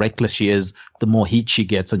the more reckless she is, the more heat she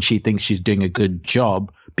gets, and she thinks she's doing a good job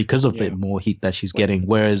because of the more heat that she's getting,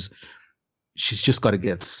 whereas she's just got to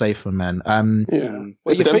get safer, man. Well,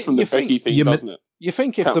 it stems from the Becky thing, doesn't it? You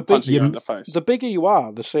think if the bigger you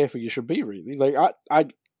are, the safer you should be, really. Like I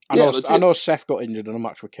know Seth got injured in a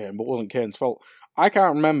match with Kane, but it wasn't Kane's fault. I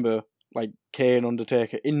can't remember like Kane,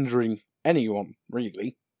 Undertaker injuring anyone,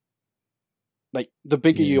 really. Like, the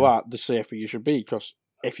bigger you are, the safer you should be, because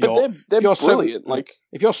if you're brilliant.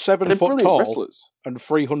 If you're 7 foot tall wrestlers and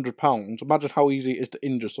 300 pounds, imagine how easy it is to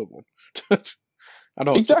injure someone. I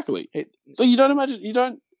know exactly. So you don't imagine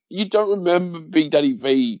you don't remember Big Daddy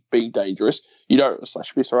V being dangerous. You don't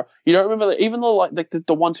 / Viscera. You don't remember even though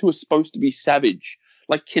the ones who were supposed to be savage,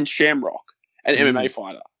 like Ken Shamrock, an MMA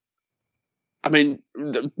fighter. I mean,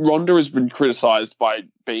 Ronda has been criticised by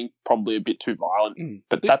being probably a bit too violent,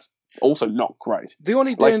 but that's also not great. The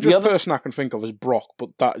only dangerous person I can think of is Brock,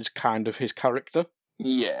 but that is kind of his character.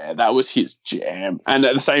 Yeah, that was his jam. And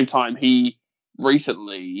at the same time, he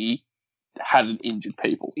recently hasn't injured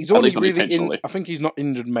people. He's only really I think he's not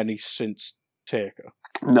injured many since Taker.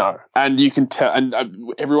 No, and you can tell, and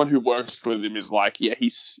everyone who works with him is like, yeah,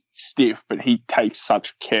 he's stiff, but he takes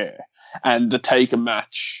such care. And the Taker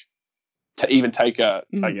match... To even Taker,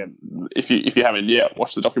 again, if you haven't yet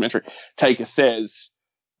watched the documentary, Taker says,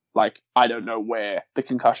 like, I don't know where the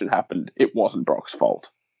concussion happened. It wasn't Brock's fault.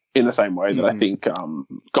 In the same way that I think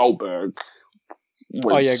Goldberg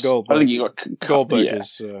was... Goldberg. I think he got Goldberg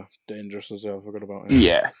is dangerous as well. I forgot about him.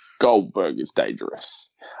 Yeah, Goldberg is dangerous.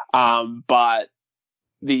 But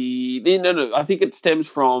I think it stems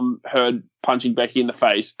from her punching Becky in the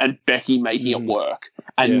face and Becky making it work,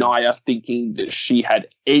 and Nia thinking that she had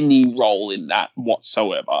any role in that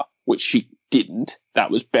whatsoever, which she didn't.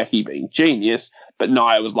 That was Becky being genius, but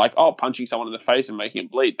Nia was like, oh, punching someone in the face and making him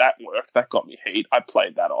bleed, that worked. That got me heat. I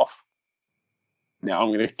played that off.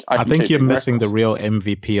 Now I think you're missing the real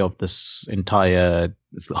MVP of this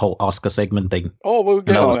whole Oscar segment thing. Oh, we'll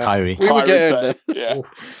get on there. Kairi. We will get there. Yeah.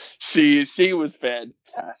 She was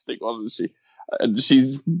fantastic, wasn't she? And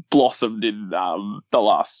she's blossomed in the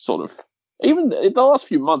last sort of, even in the last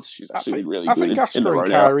few months, she's actually been really good. I think Asuka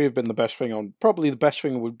and Kairi have been the best thing probably the best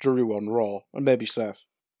thing with Drew on Raw, and maybe Seth,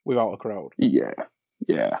 without a crowd. Yeah.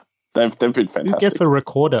 They've been fantastic. Who gets a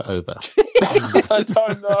recorder over? I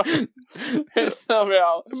don't know.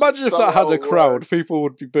 Imagine if that had a crowd, people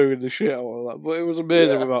would be booing the shit out of that. But it was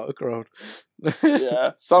amazing without a crowd.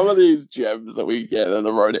 Yeah, some of these gems that we get in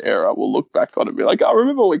the Road era, we'll look back on and be like, I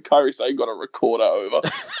remember when Kairi Sane got a recorder over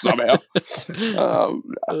somehow.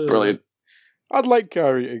 Brilliant. I'd like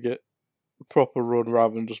Kairi to get a proper run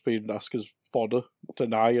rather than just being Asuka's fodder to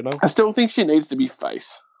Nia, I still think she needs to be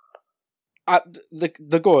face.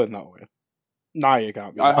 They're going that way. Nia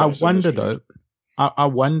can't be. I wonder though. I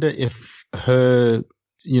wonder if her,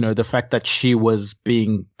 the fact that she was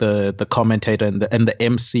being the commentator and the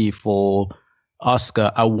MC for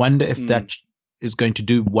Asuka, I wonder if that is going to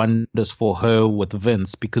do wonders for her with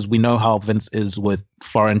Vince, because we know how Vince is with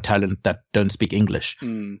foreign talent that don't speak English.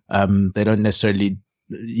 They don't necessarily,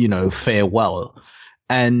 fare well.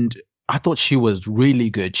 And I thought she was really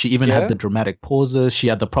good. She even had the dramatic pauses. She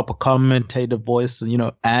had the proper commentator voice,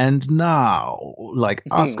 and now, like,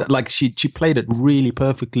 Asuka, like she played it really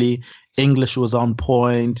perfectly. English was on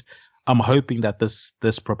point. I'm hoping that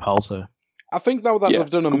this propels her. I think now that they've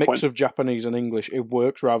done a mix of Japanese and English, it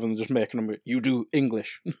works rather than just making them, you do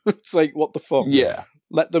English. It's like, what the fuck? Yeah.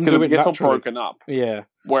 Let them do it gets naturally. All broken up. Yeah.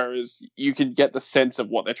 Whereas you can get the sense of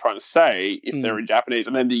what they're trying to say if they're in Japanese,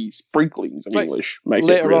 and then the sprinklings of English make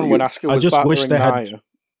later it really on when Asuka was battering Nia.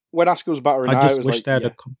 When Asuka was battering Nia, I was like,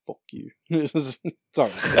 fuck you.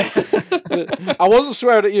 Sorry. I wasn't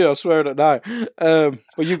swearing at you, I was swearing at Nia.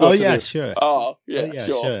 But you got to sure. Oh, yeah,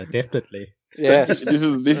 sure. Definitely. Yes.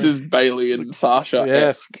 This is Bailey and Sasha.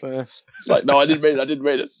 Yes. It's like, no, I didn't mean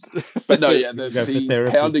it. But no, yeah, the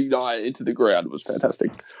pounding Nia into the ground was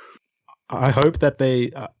fantastic. I hope that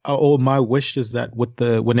they, or my wish is that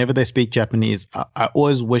whenever they speak Japanese, I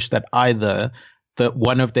always wish that either that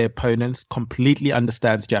one of their opponents completely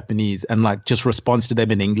understands Japanese and like just responds to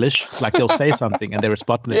them in English. Like they'll say something and they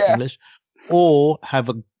respond in English, or have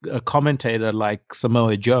a commentator like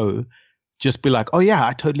Samoa Joe just be like, "Oh yeah,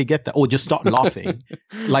 I totally get that," or just start laughing,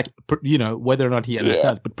 like, you know, whether or not he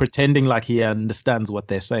understands, but pretending like he understands what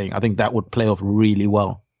they're saying. I think that would play off really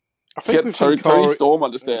well. I think Tony Storm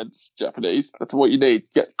understands Japanese. That's what you need.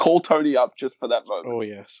 Call Tony up just for that moment. Oh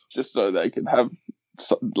yes, just so they can have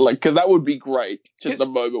because that would be great. Just a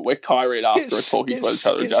moment where Kyrie and Asuka are talking to each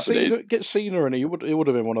other in Japanese. Get Cena in. He would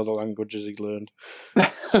have been one of the languages he learned.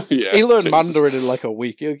 Yeah, he learned Mandarin in like a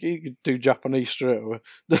week. He could do Japanese straight away.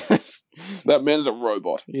 That man's a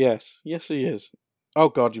robot. Yes, he is. Oh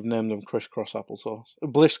God, you've named him Bliss Cross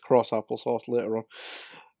Applesauce later on.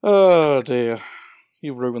 Oh dear.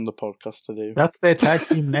 You've ruined the podcast today. That's their tag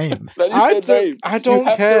team name. That is their name. I don't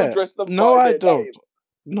care. No, I don't. Name.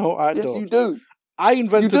 No, I don't. Yes, you do. I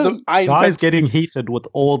invented Guys getting heated with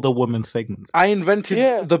all the women's segments. I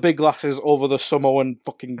invented the big glasses over the Samoan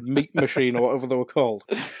fucking meat machine or whatever they were called.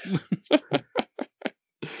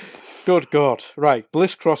 Good God. Right.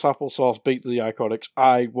 Bliss Cross Applesauce beat the Iconics.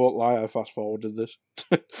 I won't lie, I fast forwarded this.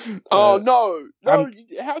 No.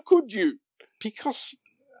 How could you? Because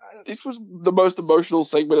this was the most emotional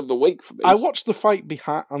segment of the week for me. I watched the fight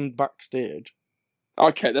behind and backstage.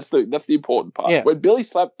 Okay, that's the important part. Yeah. When Billy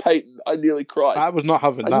slapped Peyton, I nearly cried. I was not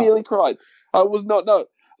having that. I nearly cried. I was not. No,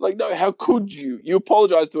 like no. How could you? You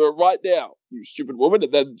apologized to her right now, you stupid woman.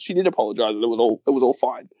 And then she did apologize, and it was all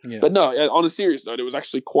fine. Yeah. But no, on a serious note, it was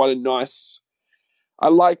actually quite a nice. I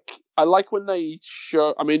like when they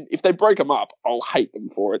show. I mean, if they break them up, I'll hate them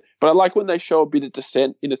for it. But I like when they show a bit of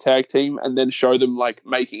dissent in a tag team, and then show them like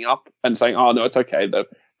making up and saying, "Oh no, it's okay. The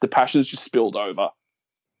passions just spilled over.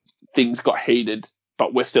 Things got heated."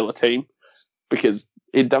 But we're still a team, because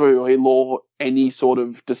in WWE law, any sort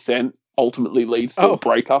of dissent ultimately leads to a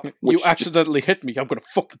breakup. You accidentally hit me. I'm going to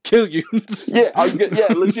fucking kill you.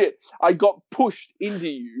 Legit. I got pushed into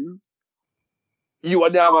you. You are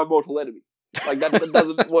now my mortal enemy. Like that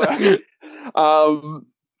doesn't work.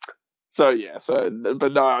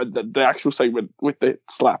 But no, the actual segment with the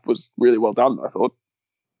slap was really well done, I thought.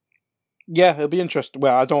 Yeah, it'll be interesting.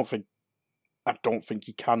 Well, I don't think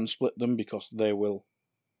you can split them because they will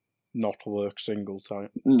not work single time.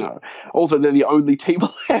 No. Also, they're the only team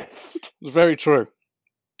left. It's very true.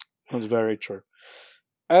 It's very true.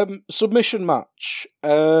 Submission match.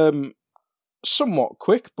 Somewhat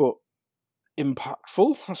quick, but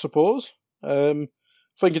impactful, I suppose. I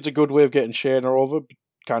think it's a good way of getting Shayna over,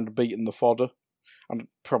 kind of beating the fodder. And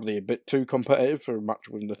probably a bit too competitive for a match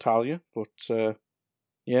with Natalya. But,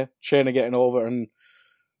 Shayna getting over and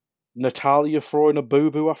Natalya throwing a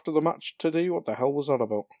boo-boo after the match today. What the hell was that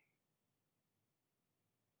about?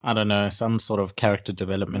 I don't know, some sort of character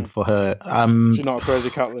development for her. She's not a crazy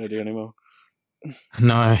cat lady anymore.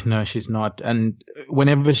 No, she's not. And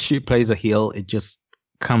whenever she plays a heel, it just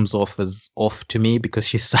comes off as off to me because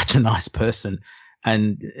she's such a nice person.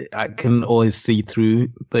 And I can always see through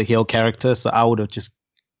the heel character. So I would have just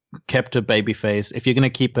kept her babyface. If you're going to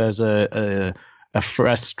keep her as a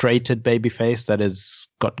frustrated babyface that has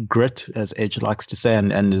got grit, as Edge likes to say,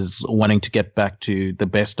 and is wanting to get back to the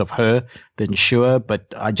best of her, then sure,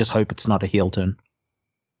 but I just hope it's not a heel turn.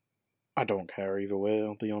 I don't care either way,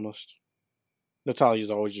 I'll be honest.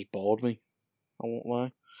 Natalya's always just bored me. I won't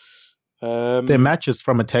lie. Their matches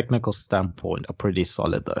from a technical standpoint are pretty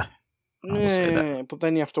solid, though. Yeah, but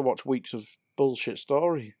then you have to watch weeks of bullshit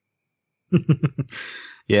story.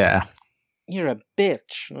 Yeah. You're a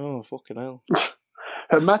bitch. Oh, fucking hell.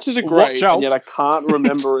 Her matches are great, and yet I can't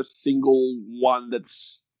remember a single one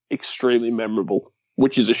that's extremely memorable,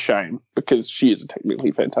 which is a shame, because she is a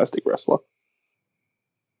technically fantastic wrestler.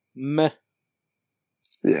 Meh.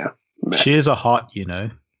 Yeah. Meh. She is a hot, you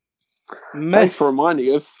know. Meh. Thanks for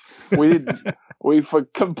reminding us. We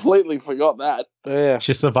completely forgot that. Yeah.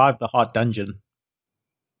 She survived the hot dungeon.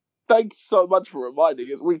 Thanks so much for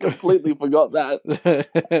reminding us. We completely forgot that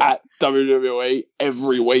at WWE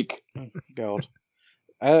every week. God.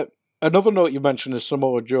 Another note you mentioned is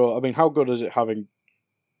Samoa Joe. I mean, how good is it having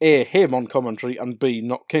A, him on commentary, and B,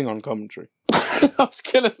 not King on commentary? I was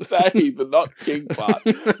going to say the not King part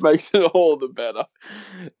makes it all the better.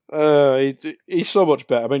 He's so much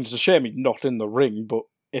better. I mean, it's a shame he's not in the ring, but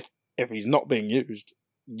if he's not being used,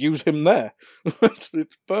 use him there.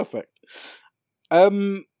 It's perfect.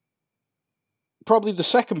 Probably the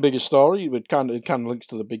second biggest story, it kind of links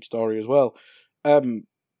to the big story as well. The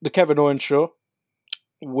Kevin Owens show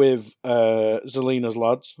with Zelina's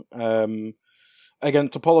lads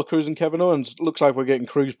against Apollo Crews and Kevin Owens. Looks like we're getting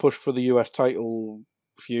Crews pushed for the US title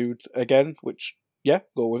feud again, which, yeah,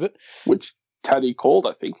 go with it. Which Taddy called,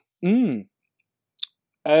 I think.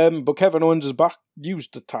 But Kevin Owens is back,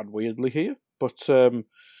 used a tad weirdly here. But,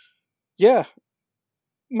 yeah,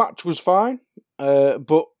 match was fine.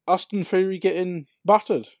 But Austin Theory getting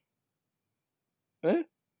battered. Eh?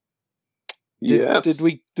 Yes.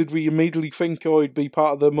 Did we immediately think he'd be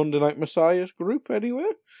part of the Monday Night Messiah group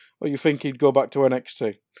anyway? Or you think he'd go back to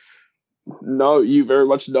NXT? No, you very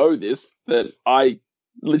much know this, that I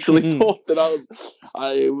literally thought that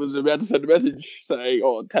I was about to send a message saying,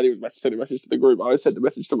 Taddy was about to send a message to the group. I sent a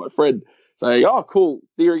message to my friend saying, oh, cool,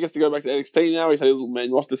 Theory gets to go back to NXT now. He's had a little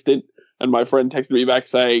main roster stint. And my friend texted me back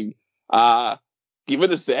saying, give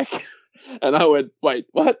it a sec. And I went, wait,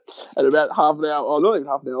 what? And about half an hour, not even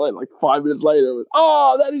half an hour later, like 5 minutes later, I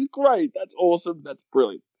went, that is great. That's awesome. That's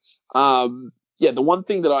brilliant. The one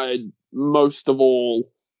thing that I most of all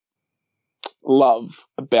love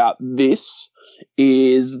about this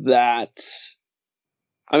is that,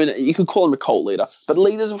 I mean, you could call him a cult leader, but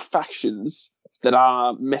leaders of factions that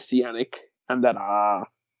are messianic and that are,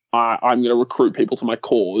 I'm going to recruit people to my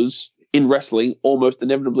cause in wrestling, almost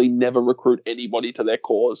inevitably never recruit anybody to their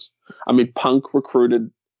cause. I mean, Punk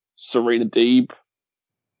recruited Serena Deeb,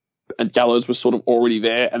 and Gallows was sort of already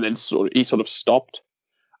there, and then he sort of stopped.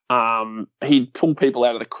 He'd pull people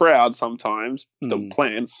out of the crowd sometimes, the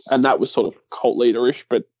plants, and that was sort of cult leader-ish,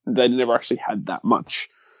 but they never actually had that much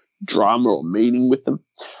drama or meaning with them.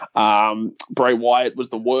 Bray Wyatt was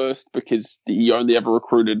the worst because he only ever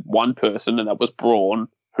recruited one person, and that was Braun,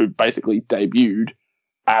 who basically debuted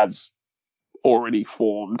as already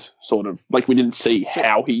formed, sort of, like we didn't see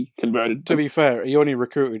how he converted. To be fair, he only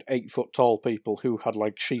recruited 8-foot tall people who had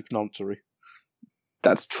like sheep noncery.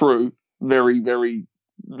 That's true. Very, very,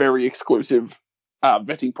 very exclusive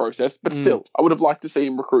vetting process, but still, I would have liked to see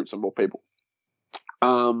him recruit some more people.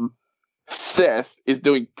 Seth is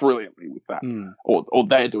doing brilliantly with that, or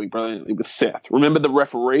they're doing brilliantly with Seth. Remember the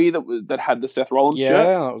referee that had the Seth Rollins shirt?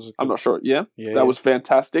 That was I'm not sure. Yeah, that was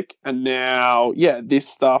fantastic. And now, this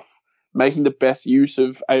stuff, making the best use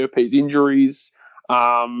of AOP's injuries,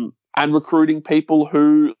 and recruiting people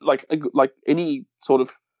who, like any sort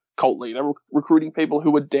of cult leader, recruiting people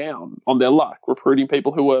who are down on their luck, recruiting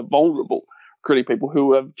people who are vulnerable, recruiting people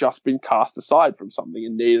who have just been cast aside from something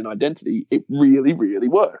and need an identity. It really, really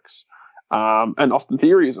works. And Austin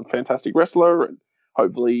Theory is a fantastic wrestler, and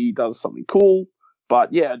hopefully he does something cool.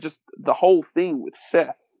 But yeah, just the whole thing with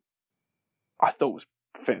Seth, I thought was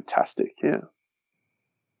fantastic. Yeah.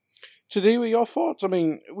 Tadeu, your thoughts? I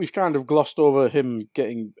mean, we've kind of glossed over him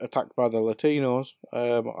getting attacked by the Latinos.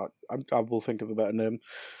 I will think of a better name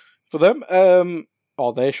for them.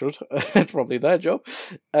 Or they should. It's probably their job.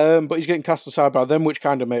 But he's getting cast aside by them, which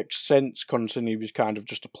kind of makes sense, considering he was kind of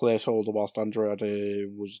just a placeholder whilst Andrade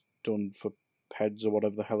was done for heads or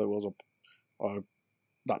whatever the hell it was. Or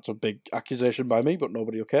that's a big accusation by me, but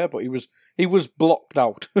nobody will care. But he was blocked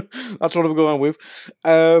out. That's what I'm going with.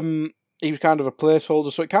 He was kind of a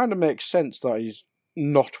placeholder, so it kind of makes sense that he's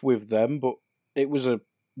not with them, but it was a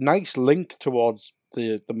nice link towards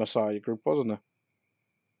the Messiah group, wasn't it?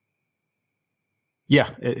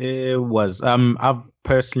 Yeah, it was. I've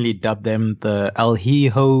personally dubbed them the El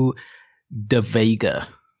Hijo de Vega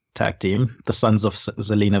tag team, the Sons of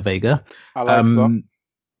Zelina Vega. I like that.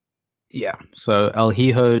 Yeah, so El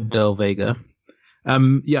Hijo del Vega.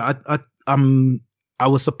 I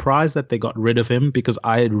was surprised that they got rid of him because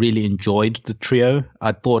I really enjoyed the trio.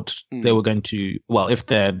 I thought they were going to, if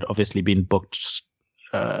they had obviously been booked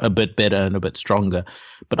a bit better and a bit stronger.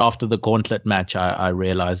 But after the gauntlet match, I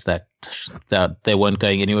realized that they weren't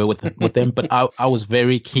going anywhere with them. But I was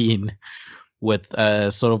very keen with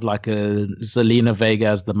sort of like a Zelina Vega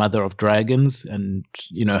as the mother of dragons. And,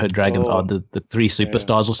 her dragons are the three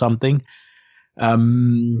superstars or something.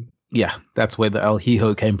 That's where the El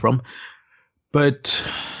Hijo came from. But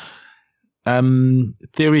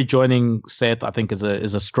Theory joining Seth, I think, is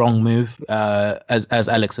a strong move. As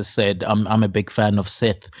Alex has said, I'm a big fan of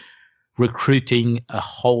Seth recruiting a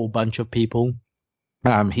whole bunch of people.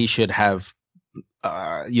 He should have,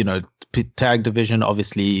 tag division,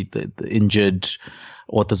 obviously the injured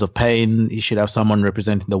Authors of Pain. He should have someone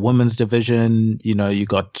representing the women's division. You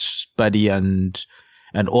got Buddy and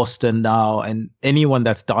Austin now, and anyone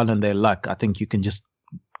that's down on their luck, I think you can just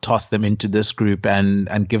toss them into this group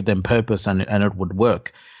and give them purpose, and it would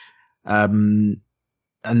work.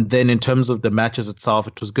 And then in terms of the matches itself,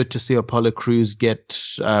 it was good to see Apollo Crews get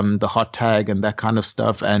the hot tag and that kind of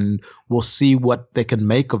stuff, and we'll see what they can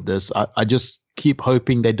make of this. I just keep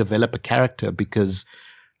hoping they develop a character, because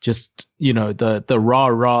just, the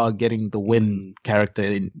rah-rah getting the win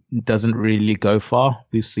character doesn't really go far.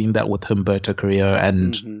 We've seen that with Humberto Carrillo,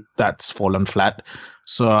 and that's fallen flat.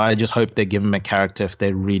 So I just hope they give him a character if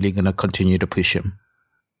they're really going to continue to push him.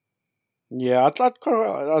 Yeah, I'd quite,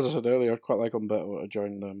 as I said earlier, I'd quite like Humberto to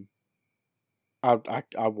join them. I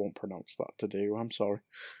won't pronounce that today. I'm sorry.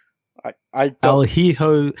 El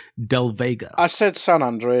Hijo del Vega. I said San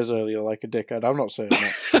Andreas earlier like a dickhead. I'm not saying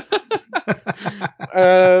that.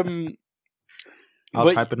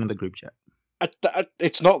 I'll type it in the group chat.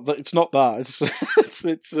 It's not that. It's not that.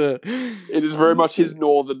 It is very much his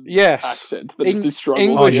northern accent that is the struggle.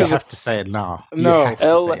 English you have to say it now. No,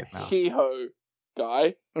 El Hijo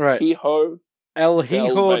guy. Right. El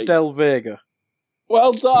Hijo del Vega.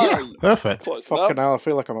 Well done. Yeah, perfect. Fucking hell, I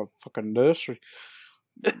feel like I'm a fucking nursery.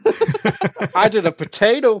 I did a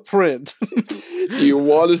potato print. Do you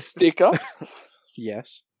want a sticker?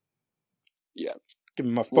 Yes. Yeah. Give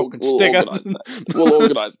me my fucking sticker. We'll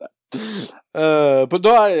organise that. But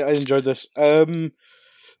no, I enjoyed this.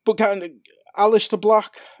 But kind of Aleister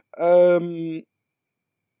Black.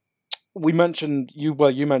 We mentioned you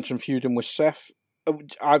mentioned feuding with Seth.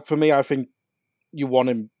 For me, I think you want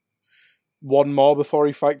him one more before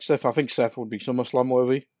he fights Seth. I think Seth would be SummerSlam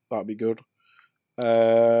worthy. That'd be good. On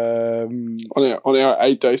our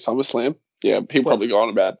 8-day SummerSlam, he'll probably go on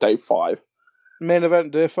about day 5. Main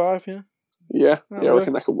event day 5, yeah. Yeah, I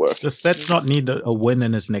reckon that could work. Does Seth not need a win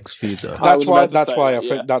in his next feud, though? That's why I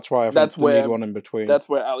think they need one in between. That's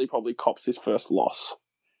where Ali probably cops his first loss,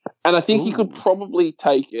 and I think he could probably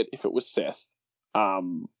take it if it was Seth.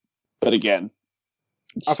 But again,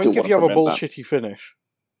 I think if you have a bullshitty finish,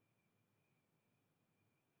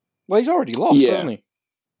 well, he's already lost, hasn't he?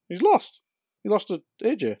 He's lost. He lost to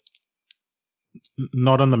AJ.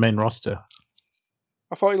 Not on the main roster.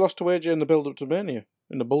 I thought he lost to AJ in the build-up to Mania,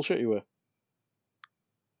 in the bullshitty way.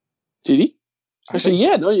 Did he? Actually,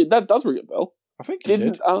 that does ring a bell. I think he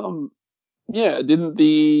did. Didn't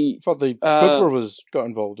the... I thought the Good Brothers got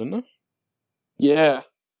involved, didn't they? Yeah.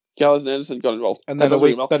 Gallows and Anderson got involved. And then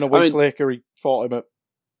a week later he fought him at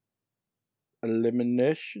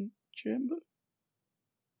Elimination Chamber?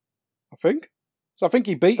 I think. So I think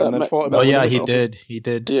he beat him and then fought him. Oh yeah, he did. He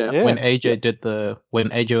did. Yeah. When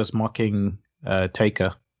AJ was mocking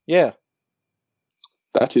Taker. Yeah.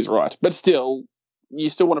 That is right. But still, you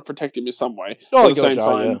still want to protect him in some way. Oh, at the same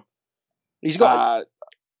time, he's got.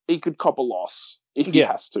 He could cop a loss if he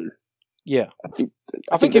has to. Yeah.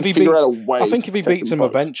 I think if he beats him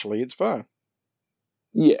eventually, it's fine.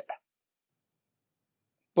 Yeah.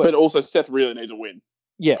 But also, Seth really needs a win.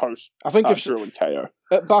 Yeah. I think if Drew and KO.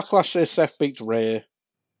 At Backlash, say Seth beats Ray,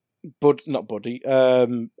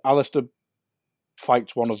 Aleister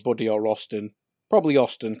fights one of Buddy or Austin. Probably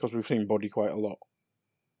Austin, because we've seen Buddy quite a lot.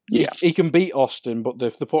 Yeah. He can beat Austin, but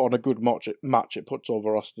if they put on a good match, it puts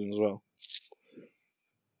over Austin as well.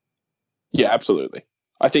 Yeah, absolutely.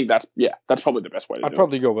 I think that's probably the best way to do it. I'd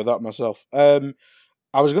probably go with that myself. I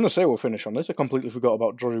was going to say we'll finish on this. I completely forgot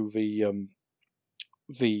about Drew v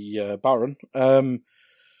Baron.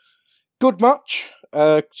 Good match,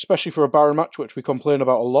 especially for a Baron match, which we complain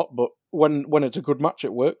about a lot, but when it's a good match,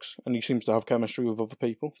 it works, and he seems to have chemistry with other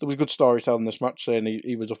people. There was good storytelling in this match, saying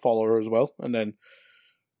he was a follower as well, and then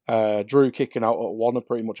Drew kicking out at one of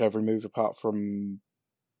pretty much every move apart from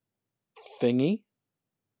Thingy.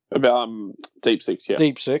 About Deep Six, yeah.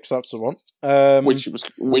 Deep Six, that's the one. Which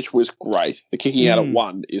was great. The kicking out at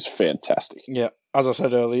one is fantastic. Yeah. As I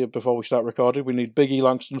said earlier, before we start recording, we need Big E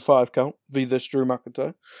Langston 5 count v this Drew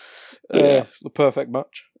McIntyre. The perfect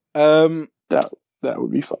match. That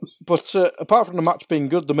would be fun. But apart from the match being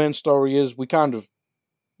good, the main story is we kind of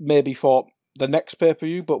maybe thought the next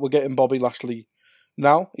pay-per-view, but we're getting Bobby Lashley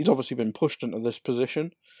now. He's obviously been pushed into this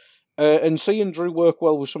position. And seeing Drew work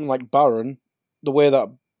well with someone like Baron, the way that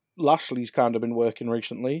Lashley's kind of been working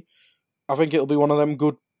recently, I think it'll be one of them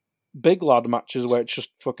good big lad matches where it's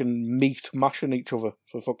just fucking meat mashing each other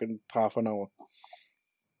for fucking half an hour.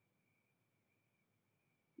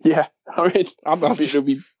 Yeah, I mean, it'll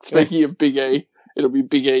be speaking of Big A, it'll be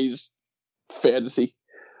Big A's fantasy.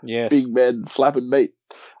 Yes, big men slapping meat.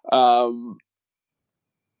 I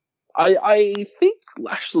think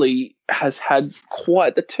Lashley has had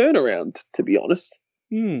quite the turnaround, to be honest.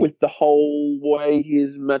 With the whole way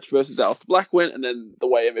his match versus Aleister Black went, and then the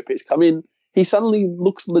way MVP's come in, he suddenly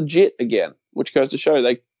looks legit again. Which goes to show,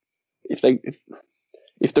 if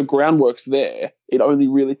the groundwork's there, it only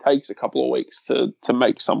really takes a couple of weeks to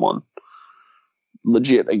make someone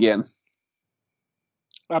legit again.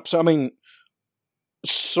 Absolutely. I mean,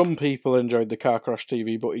 some people enjoyed the car crash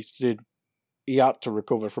TV, but he had to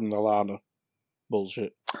recover from the Lana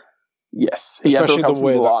bullshit. Yes, he had to Especially the recover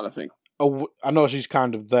way from that- Milan, I think. Oh, I know she's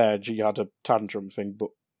kind of there. She had a tantrum thing, but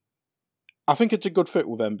I think it's a good fit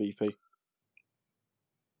with MVP.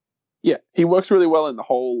 Yeah, he works really well in the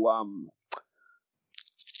whole,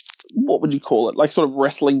 what would you call it? Like sort of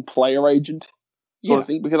wrestling player agent sort of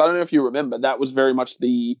thing. Because I don't know if you remember, that was very much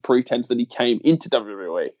the pretense that he came into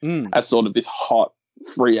WWE as sort of this hot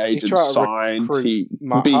free agent tried to signed.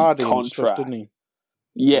 Matt big Hardy and contract. stuff, didn't he?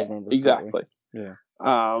 Yeah, remember exactly. Yeah.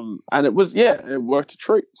 And it was, it worked a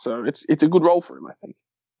treat. So it's a good role for him, I think.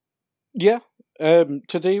 Yeah.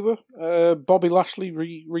 Tadiwa, Bobby Lashley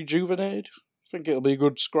rejuvenated. I think it'll be a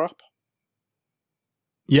good scrap.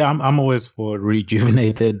 Yeah, I'm always for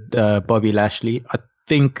rejuvenated Bobby Lashley. I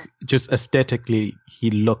think just aesthetically, he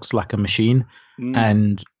looks like a machine,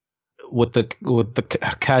 and with the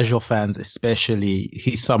casual fans especially,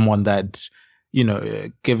 he's someone that, you know,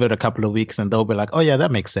 give it a couple of weeks and they'll be like, oh yeah,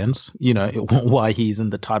 that makes sense. You know, why he's in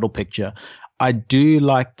the title picture. I do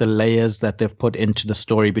like the layers that they've put into the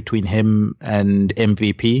story between him and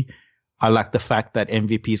MVP. I like the fact that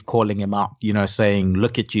MVP is calling him out, you know, saying,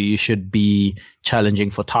 look at you, you should be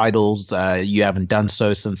challenging for titles. You haven't done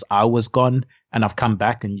so since I was gone, and I've come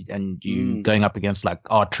back, and you going up against like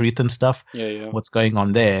R-Truth and stuff. Yeah. What's going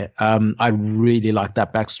on there? I really like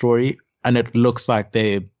that backstory, and it looks like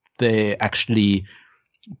they're actually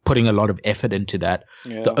putting a lot of effort into that.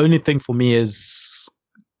 Yeah. The only thing for me is,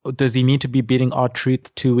 does he need to be beating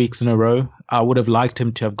R-Truth 2 weeks in a row? I would have liked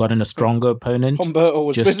him to have gotten a stronger opponent. Humberto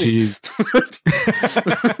was just busy.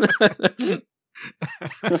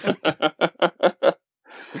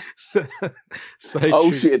 So Oh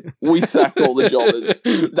true. shit, we sacked all the jobbers.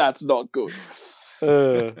 That's not good.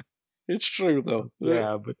 It's true though.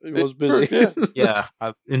 Yeah, but he was busy. yeah.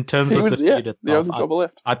 In terms He of was the feud the itself, only jobber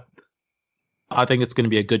left. I think it's going to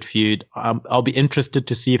be a good feud. I'll be interested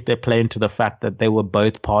to see if they play into the fact that they were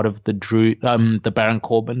both part of the Baron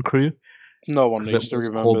Corbin crew. No one needs to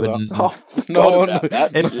remember Corbin. that. Oh, No one.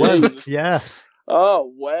 It was, yeah.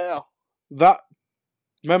 Oh wow. That.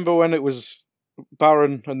 Remember when it was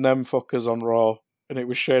Baron and them fuckers on Raw, and it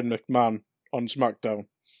was Shane McMahon on SmackDown?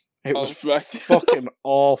 It On was SmackDown. fucking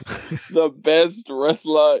awful. The best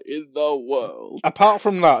wrestler in the world. Apart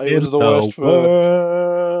from that, it was the worst for.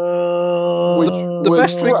 The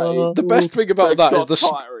best thing about that is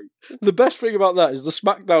the best thing about that is the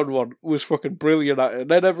SmackDown one was fucking brilliant at it.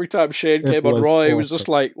 And then every time Shane came on Raw, it was just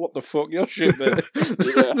like, "What the fuck, you're shit, mate."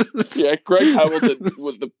 Yeah. Greg Hamilton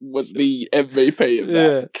was the MVP of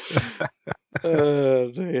that.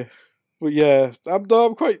 Dear. But yeah, I'm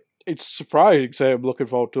quite. It's surprising, say I'm looking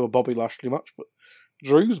forward to a Bobby Lashley match, but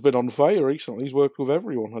Drew's been on fire recently. He's worked with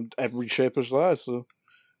everyone and every shape of size, so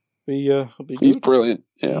it'll be He's good. brilliant.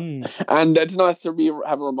 Yeah, and it's nice to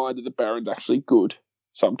have a reminder that Baron's actually good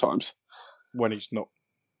sometimes When he's not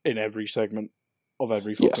in every segment of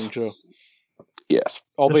every fucking show. Yes,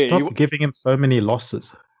 Albeit, Stop giving him so many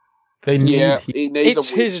losses. They need. he needs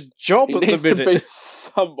it's a win. his job He at the needs to minute. beat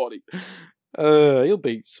somebody. He'll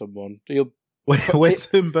beat someone. Where's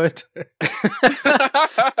Humberto?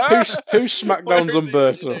 Who's SmackDown's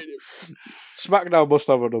Humberto? SmackDown must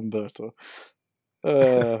have an Humberto.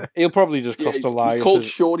 He'll probably just cost Elias. He's called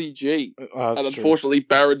Shorty G, and unfortunately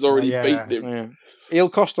Baron's already beaten him. Yeah. He'll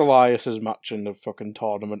cost Elias his match in the fucking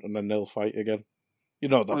tournament, and then they'll fight again. You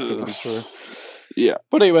know that's going to be true. Yeah.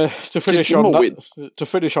 But anyway, to finish give him on a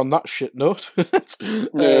that shit note.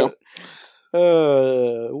 Yeah.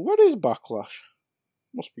 When is Backlash?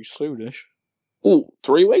 Must be soonish. Oh,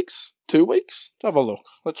 3 weeks? 2 weeks? Let's have a look.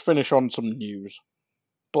 Let's finish on some news.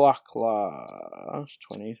 Backlash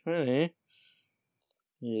 2020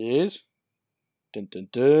 is dun dun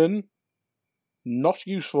dun not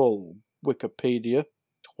useful. Wikipedia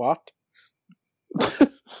twat.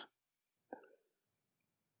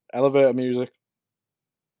 Elevator music.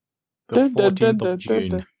 The 14th of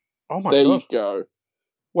June. Oh my There god! you go.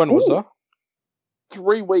 When was that?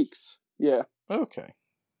 3 weeks. Yeah. Okay,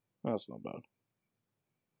 that's not bad.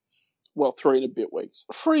 Well, 3 and a bit weeks.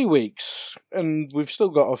 3 weeks, and we've still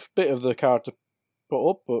got a bit of the card to put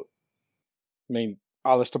up, but I mean,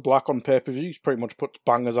 Aleister Black on pay-per-view, he's pretty much puts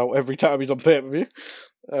bangers out every time he's on pay-per-view,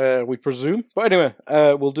 we presume. But anyway,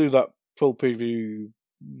 we'll do that full preview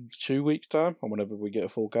 2 weeks' time, or whenever we get a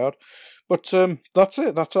full card. But that's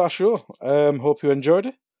it, that's our show. Hope you enjoyed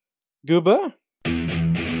it. Goodbye.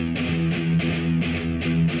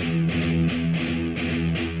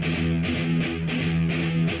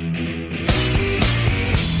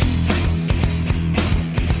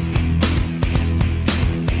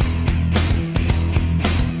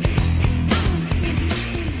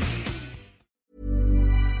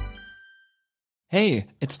 Hey,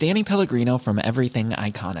 it's Danny Pellegrino from Everything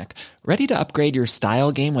Iconic. Ready to upgrade your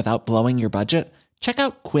style game without blowing your budget? Check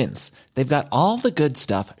out Quince. They've got all the good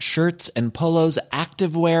stuff, shirts and polos,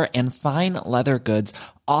 activewear, and fine leather goods,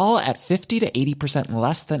 all at 50 to 80%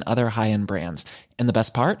 less than other high-end brands. And the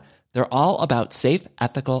best part? They're all about safe,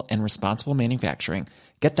 ethical, and responsible manufacturing.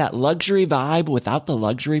 Get that luxury vibe without the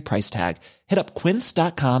luxury price tag. Hit up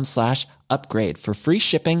quince.com/upgrade for free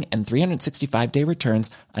shipping and 365-day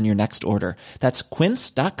returns on your next order. That's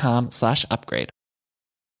quince.com/upgrade.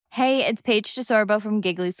 Hey, it's Paige DeSorbo from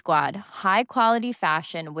Giggly Squad. High quality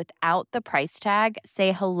fashion without the price tag.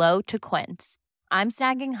 Say hello to Quince. I'm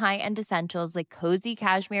snagging high-end essentials like cozy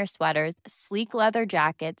cashmere sweaters, sleek leather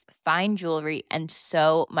jackets, fine jewelry, and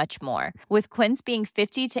so much more. With Quince being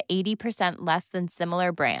 50 to 80% less than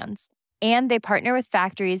similar brands. And they partner with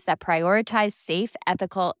factories that prioritize safe,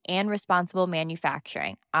 ethical, and responsible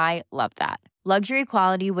manufacturing. I love that. Luxury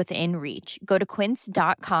quality within reach. Go to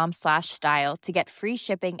quince.com/style to get free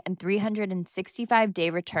shipping and 365-day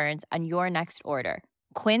returns on your next order.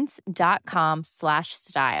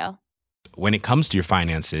 Quince.com/style. When it comes to your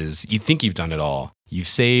finances, you think you've done it all. You've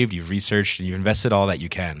saved, you've researched, and you've invested all that you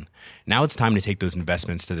can. Now it's time to take those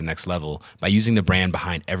investments to the next level by using the brand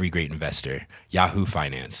behind every great investor, Yahoo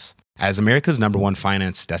Finance. As America's #1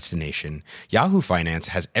 finance destination, Yahoo Finance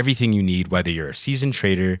has everything you need, whether you're a seasoned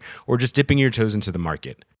trader or just dipping your toes into the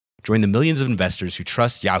market. Join the millions of investors who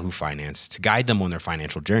trust Yahoo Finance to guide them on their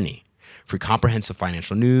financial journey. For comprehensive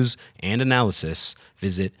financial news and analysis,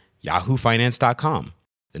 visit yahoofinance.com.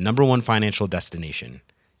 The #1 financial destination,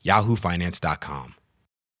 yahoofinance.com.